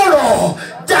jẹ́ sọ̀rọ̀,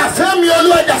 jà fún mi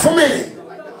Olúwa, jà fún mi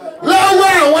lọ́wọ́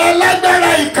àwọn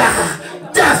alágbára ìkà,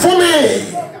 jà fún mi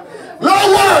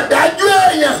lọ́wọ́ ọ̀dájú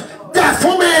èèyàn, jà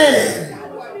fún mi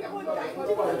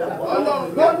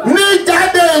ní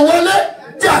jáde ìwọlé,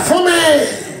 jà fún mi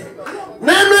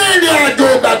nínú ìrìn àjò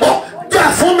ìgbàgbọ́, jà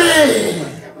fún mi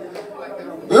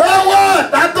lọ́wọ́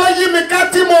ọ̀tá tó yí mi ká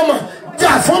tí mo mọ̀,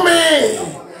 jà fún mi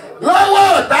lọ́wọ́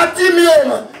ọ̀tá tí mi ò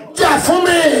mọ̀, jà fún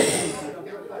mi.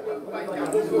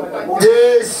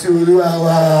 Jésù Olúwa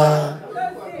wa.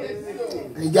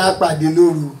 Ìjà pàdé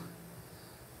lóru,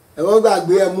 ẹ wọ́n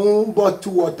gbàgbé ẹ mú bọ́tù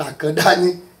wọ̀tà kan dání.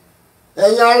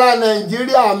 Ẹ̀yin ará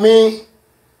Nàìjíríà mi,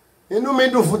 inú mi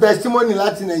dùn fún tẹsítímọ́nì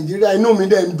láti Nàìjíríà, inú mi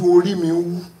dẹ̀ ń dùn, orí mi ń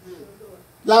wú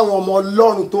láwọn ọmọ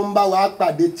Ọlọ́run tó ń bá wa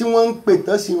pàdé tí wọ́n ń pè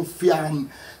tán sì ń fi àmì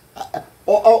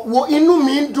wo, inú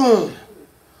mi ń dùn.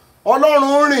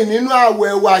 Ọlọ́run rìn nínú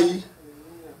àwẹ̀ wa yìí,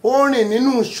 ó rìn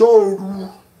nínú ìṣòro.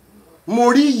 Mo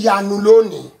rí ìyanu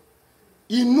lónìí,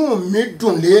 inú mi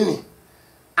dùn lénìí,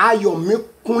 ayọ̀ mi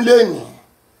kún lénìí.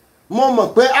 Mo mọ̀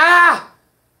pé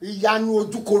ìyanu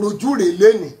ojúkorojú rè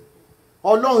lénìí.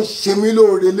 Ọlọ́run ṣe mí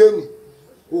lóore lénìí,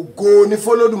 ògo ni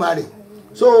f'Olódùmarè.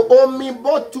 So omi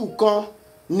bọ́tù kan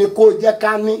ni kò jẹ́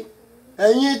ká ní.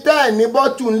 Ẹ̀yin tẹ́ ẹ̀ ní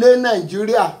bọ́tù ńlé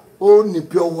Nàìjíríà, ó ní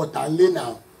pure water ńlé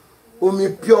náà, omi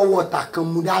pure water kan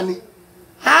mú dání.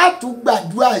 A tún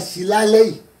gbàdúrà sí lálẹ́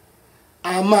yìí,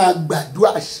 a máa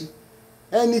gbàdúrà sí.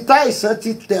 Ẹni táìsàn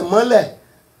ti tẹ̀ mọ́lẹ̀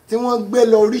tí wọ́n gbé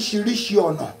lọ oríṣiríṣi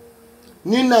ọ̀nà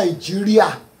ní Nàìjíríà,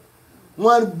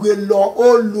 wọ́n gbé lọ, ó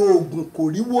lo oògùn kò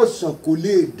rí wòsàn, kò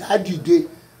lè dá dìde.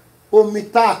 Omi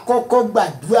tá a kọ́kọ́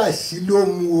gbàdúrà sí ló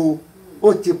mu o,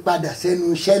 ó ti padà sẹ́nu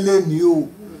iṣẹ́ lónìí o.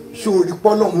 Sórí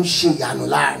pọ́lọ́hún ṣe ìyanu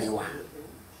láàrin wa,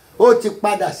 ó ti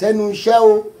padà sẹ́nu iṣẹ́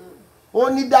o. Ó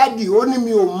ní dádì, ó ní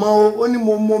mi ò mọ o, ó ní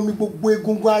mo mọ mi, gbogbo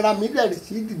egungun ara mi bẹ̀rẹ̀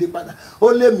sí dìde padà.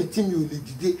 Ó lé mi tí mi ò lè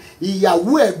dìde.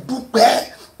 Ìyàwó ẹ̀ dúpẹ́,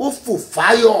 ó fò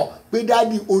fáyọ̀ pé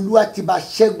dádì, Olúwa ti bá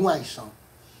ṣẹ́gun àìsàn.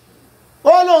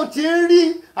 Ó lóun ti ń rí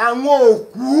àwọn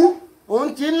òkú,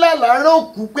 òun ti ń lálàárọ̀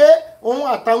òkú pé òun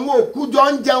àtàwọn òkú jọ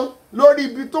ń jẹun lórí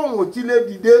ibi tóun ò ti lè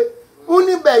dìde. Ó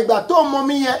níbẹ̀ ìgbà tó mọ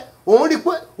mi yẹn, òun rí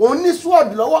pé òun ní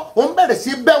sword lọ́wọ́, òun bẹ̀rẹ̀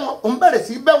sí bẹ́ wọn, òun bẹ̀rẹ̀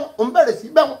sí bẹ́ wọn, òun bẹ̀rẹ̀ sí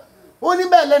bẹ́ wọn. Ó ní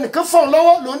bẹ́ẹ̀ lẹ́nìkan fọ̀n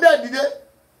lọ́wọ́ lòun dẹ̀ dìde.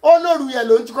 Ó lóru yẹn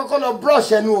lòun ti kọ́kọ́ lọ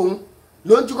brush ẹnu òun,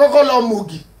 lòun ti kọ́kọ́ lọ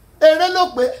mògì. Eré ló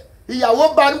pé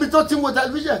ìyàwó bá níbi tó ti wo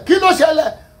tẹlifíṣàn, kí ló ṣẹlẹ̀?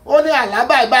 Ó ní àlá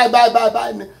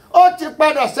báyìí ni. Ó ti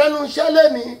padà sẹ́nu iṣẹ́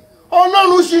lẹ́ni.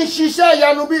 Ọlọ́run sì ń ṣiṣẹ́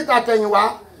ìyanu bíi tàtẹ̀yìnwá.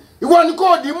 Ìwọ ni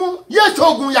kò dì mú, yé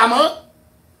ṣoògùn yàmọ́.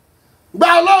 Gba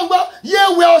Ọlọ́run gbọ́, yé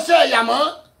wẹ ọṣẹ yàmọ́.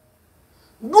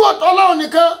 Dúró tọ́lọ́run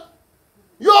nìkan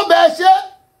yóò bẹ́ẹ̀ ṣe.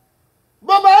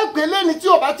 Bó bá ń pè lẹ́ni tí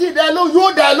ò bá ti dá ẹ lóhùn,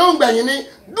 yóò dá ẹ lóhùn gbẹ̀yìn ni.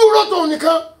 Dúró tóun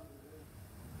nìkan.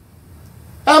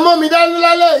 Ẹ mọ́ mi dání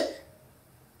lálẹ́ yìí,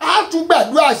 á tún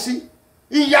gbàdúrà sí.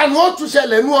 Ìyanu ó tún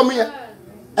ṣẹlẹ̀ nú omi yẹn.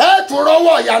 Ẹ tún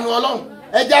rọ́wọ́ ìyanu Ọlọ́run.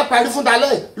 Ẹ jẹ́ parí fún talẹ́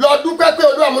yìí. Lọ dúpẹ́ pé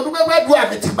Olúwa, mo dúpẹ́ pé àdúrà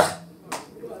mi ti gbà.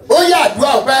 Ó yá àdúrà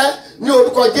ọpẹ́ ní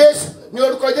orúkọ Jésù.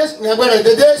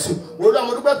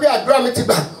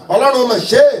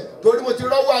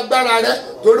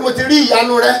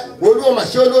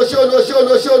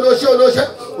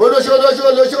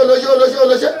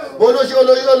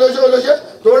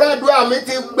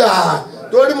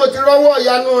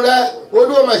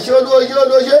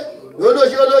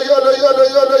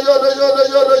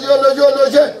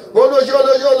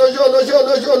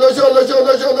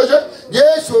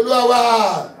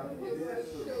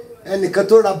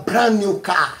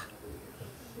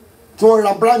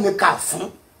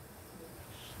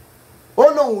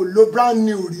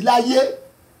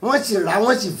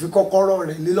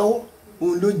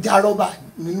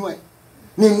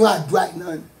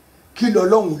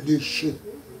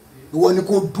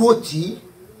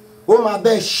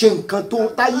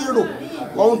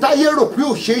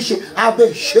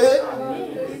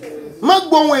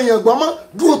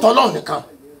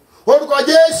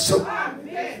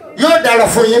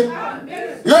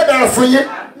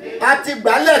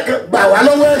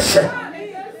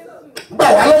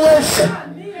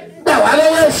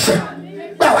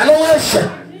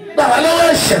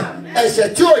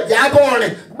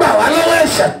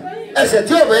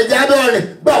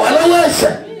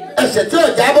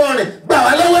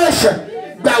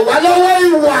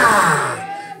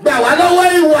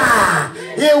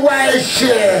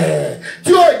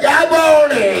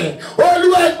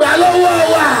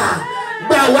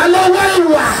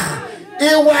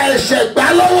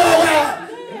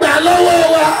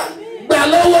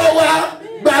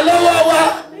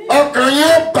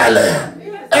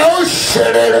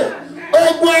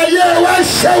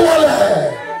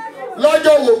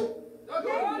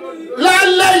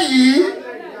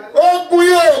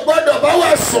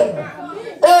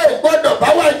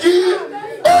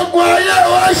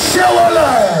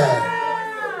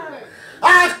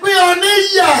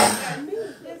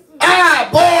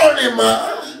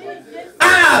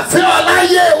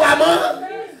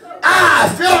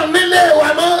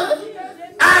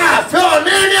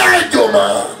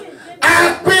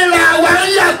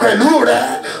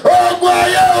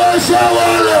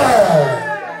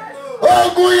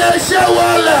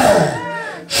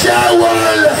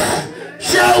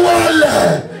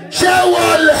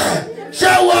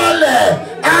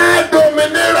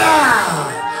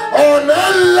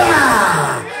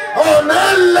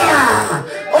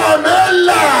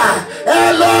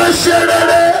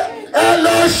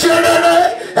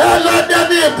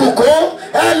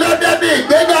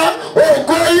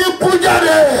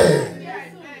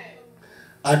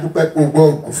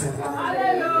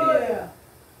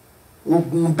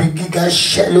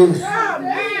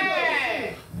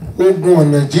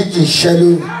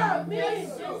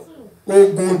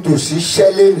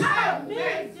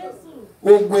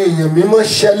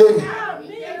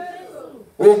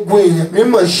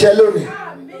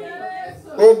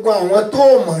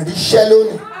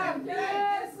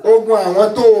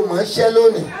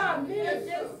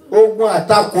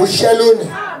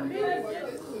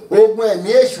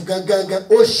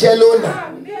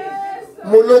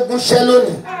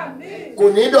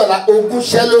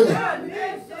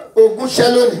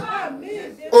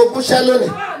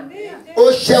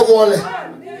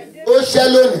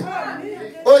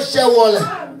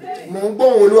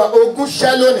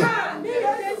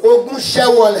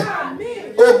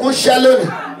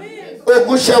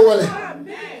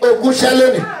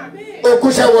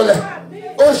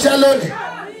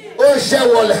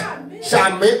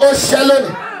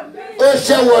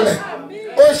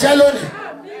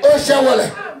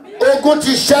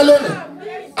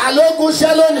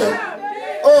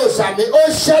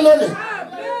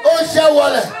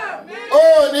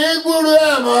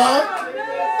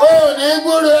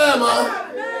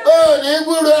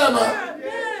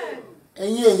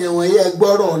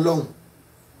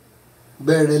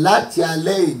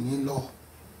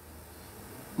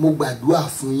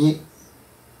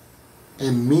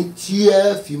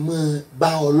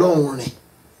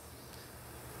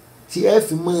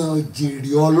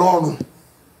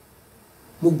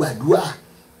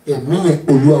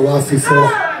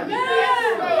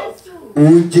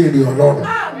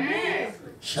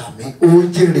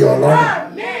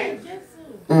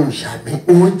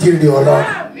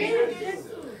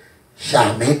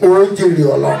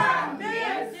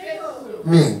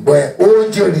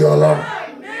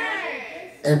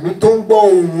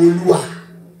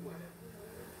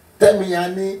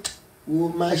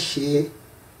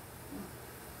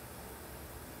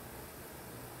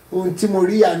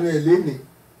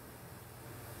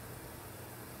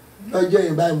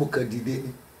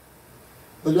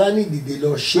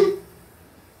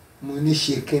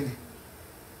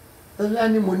 ọlá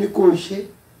ni mo ní kó o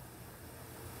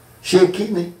ṣe kí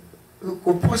ni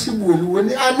kò pọ́sibú olúwo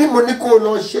ní a ní mo ní kó o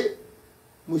lọ ṣe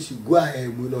mo sì gbọ́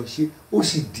mo lọ ṣe ó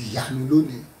sì dìyanu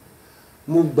lónìí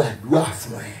mo gbàdúrà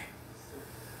fún ẹ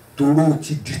torí o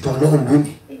ti di tọlọ́run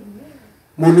lónìí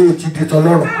mo ní o ti di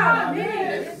tọlọ́run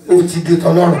o ti di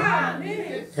tọlọ́run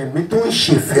ẹ̀mí tó ń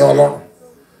ṣèfẹ́ ọlọ́run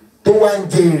tó wá ń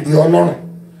jẹ èrè ọlọ́run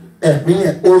ẹ̀mí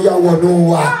yẹn ó yá wọnú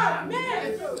wa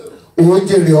ó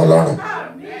jèrè ọlọ́run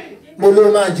mo ló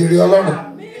máa jèrè ọlọ́run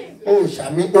ó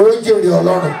ṣàmì ó jèrè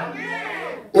ọlọ́run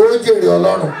ó jèrè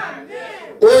ọlọ́run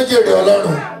ó jèrè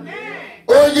ọlọ́run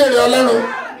ó jèrè ọlọ́run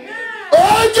ó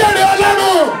jèrè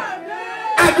ọlọ́run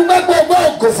àdúgbò gbogbo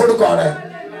ògo forúkọ rẹ̀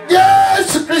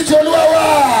Jésù Kristi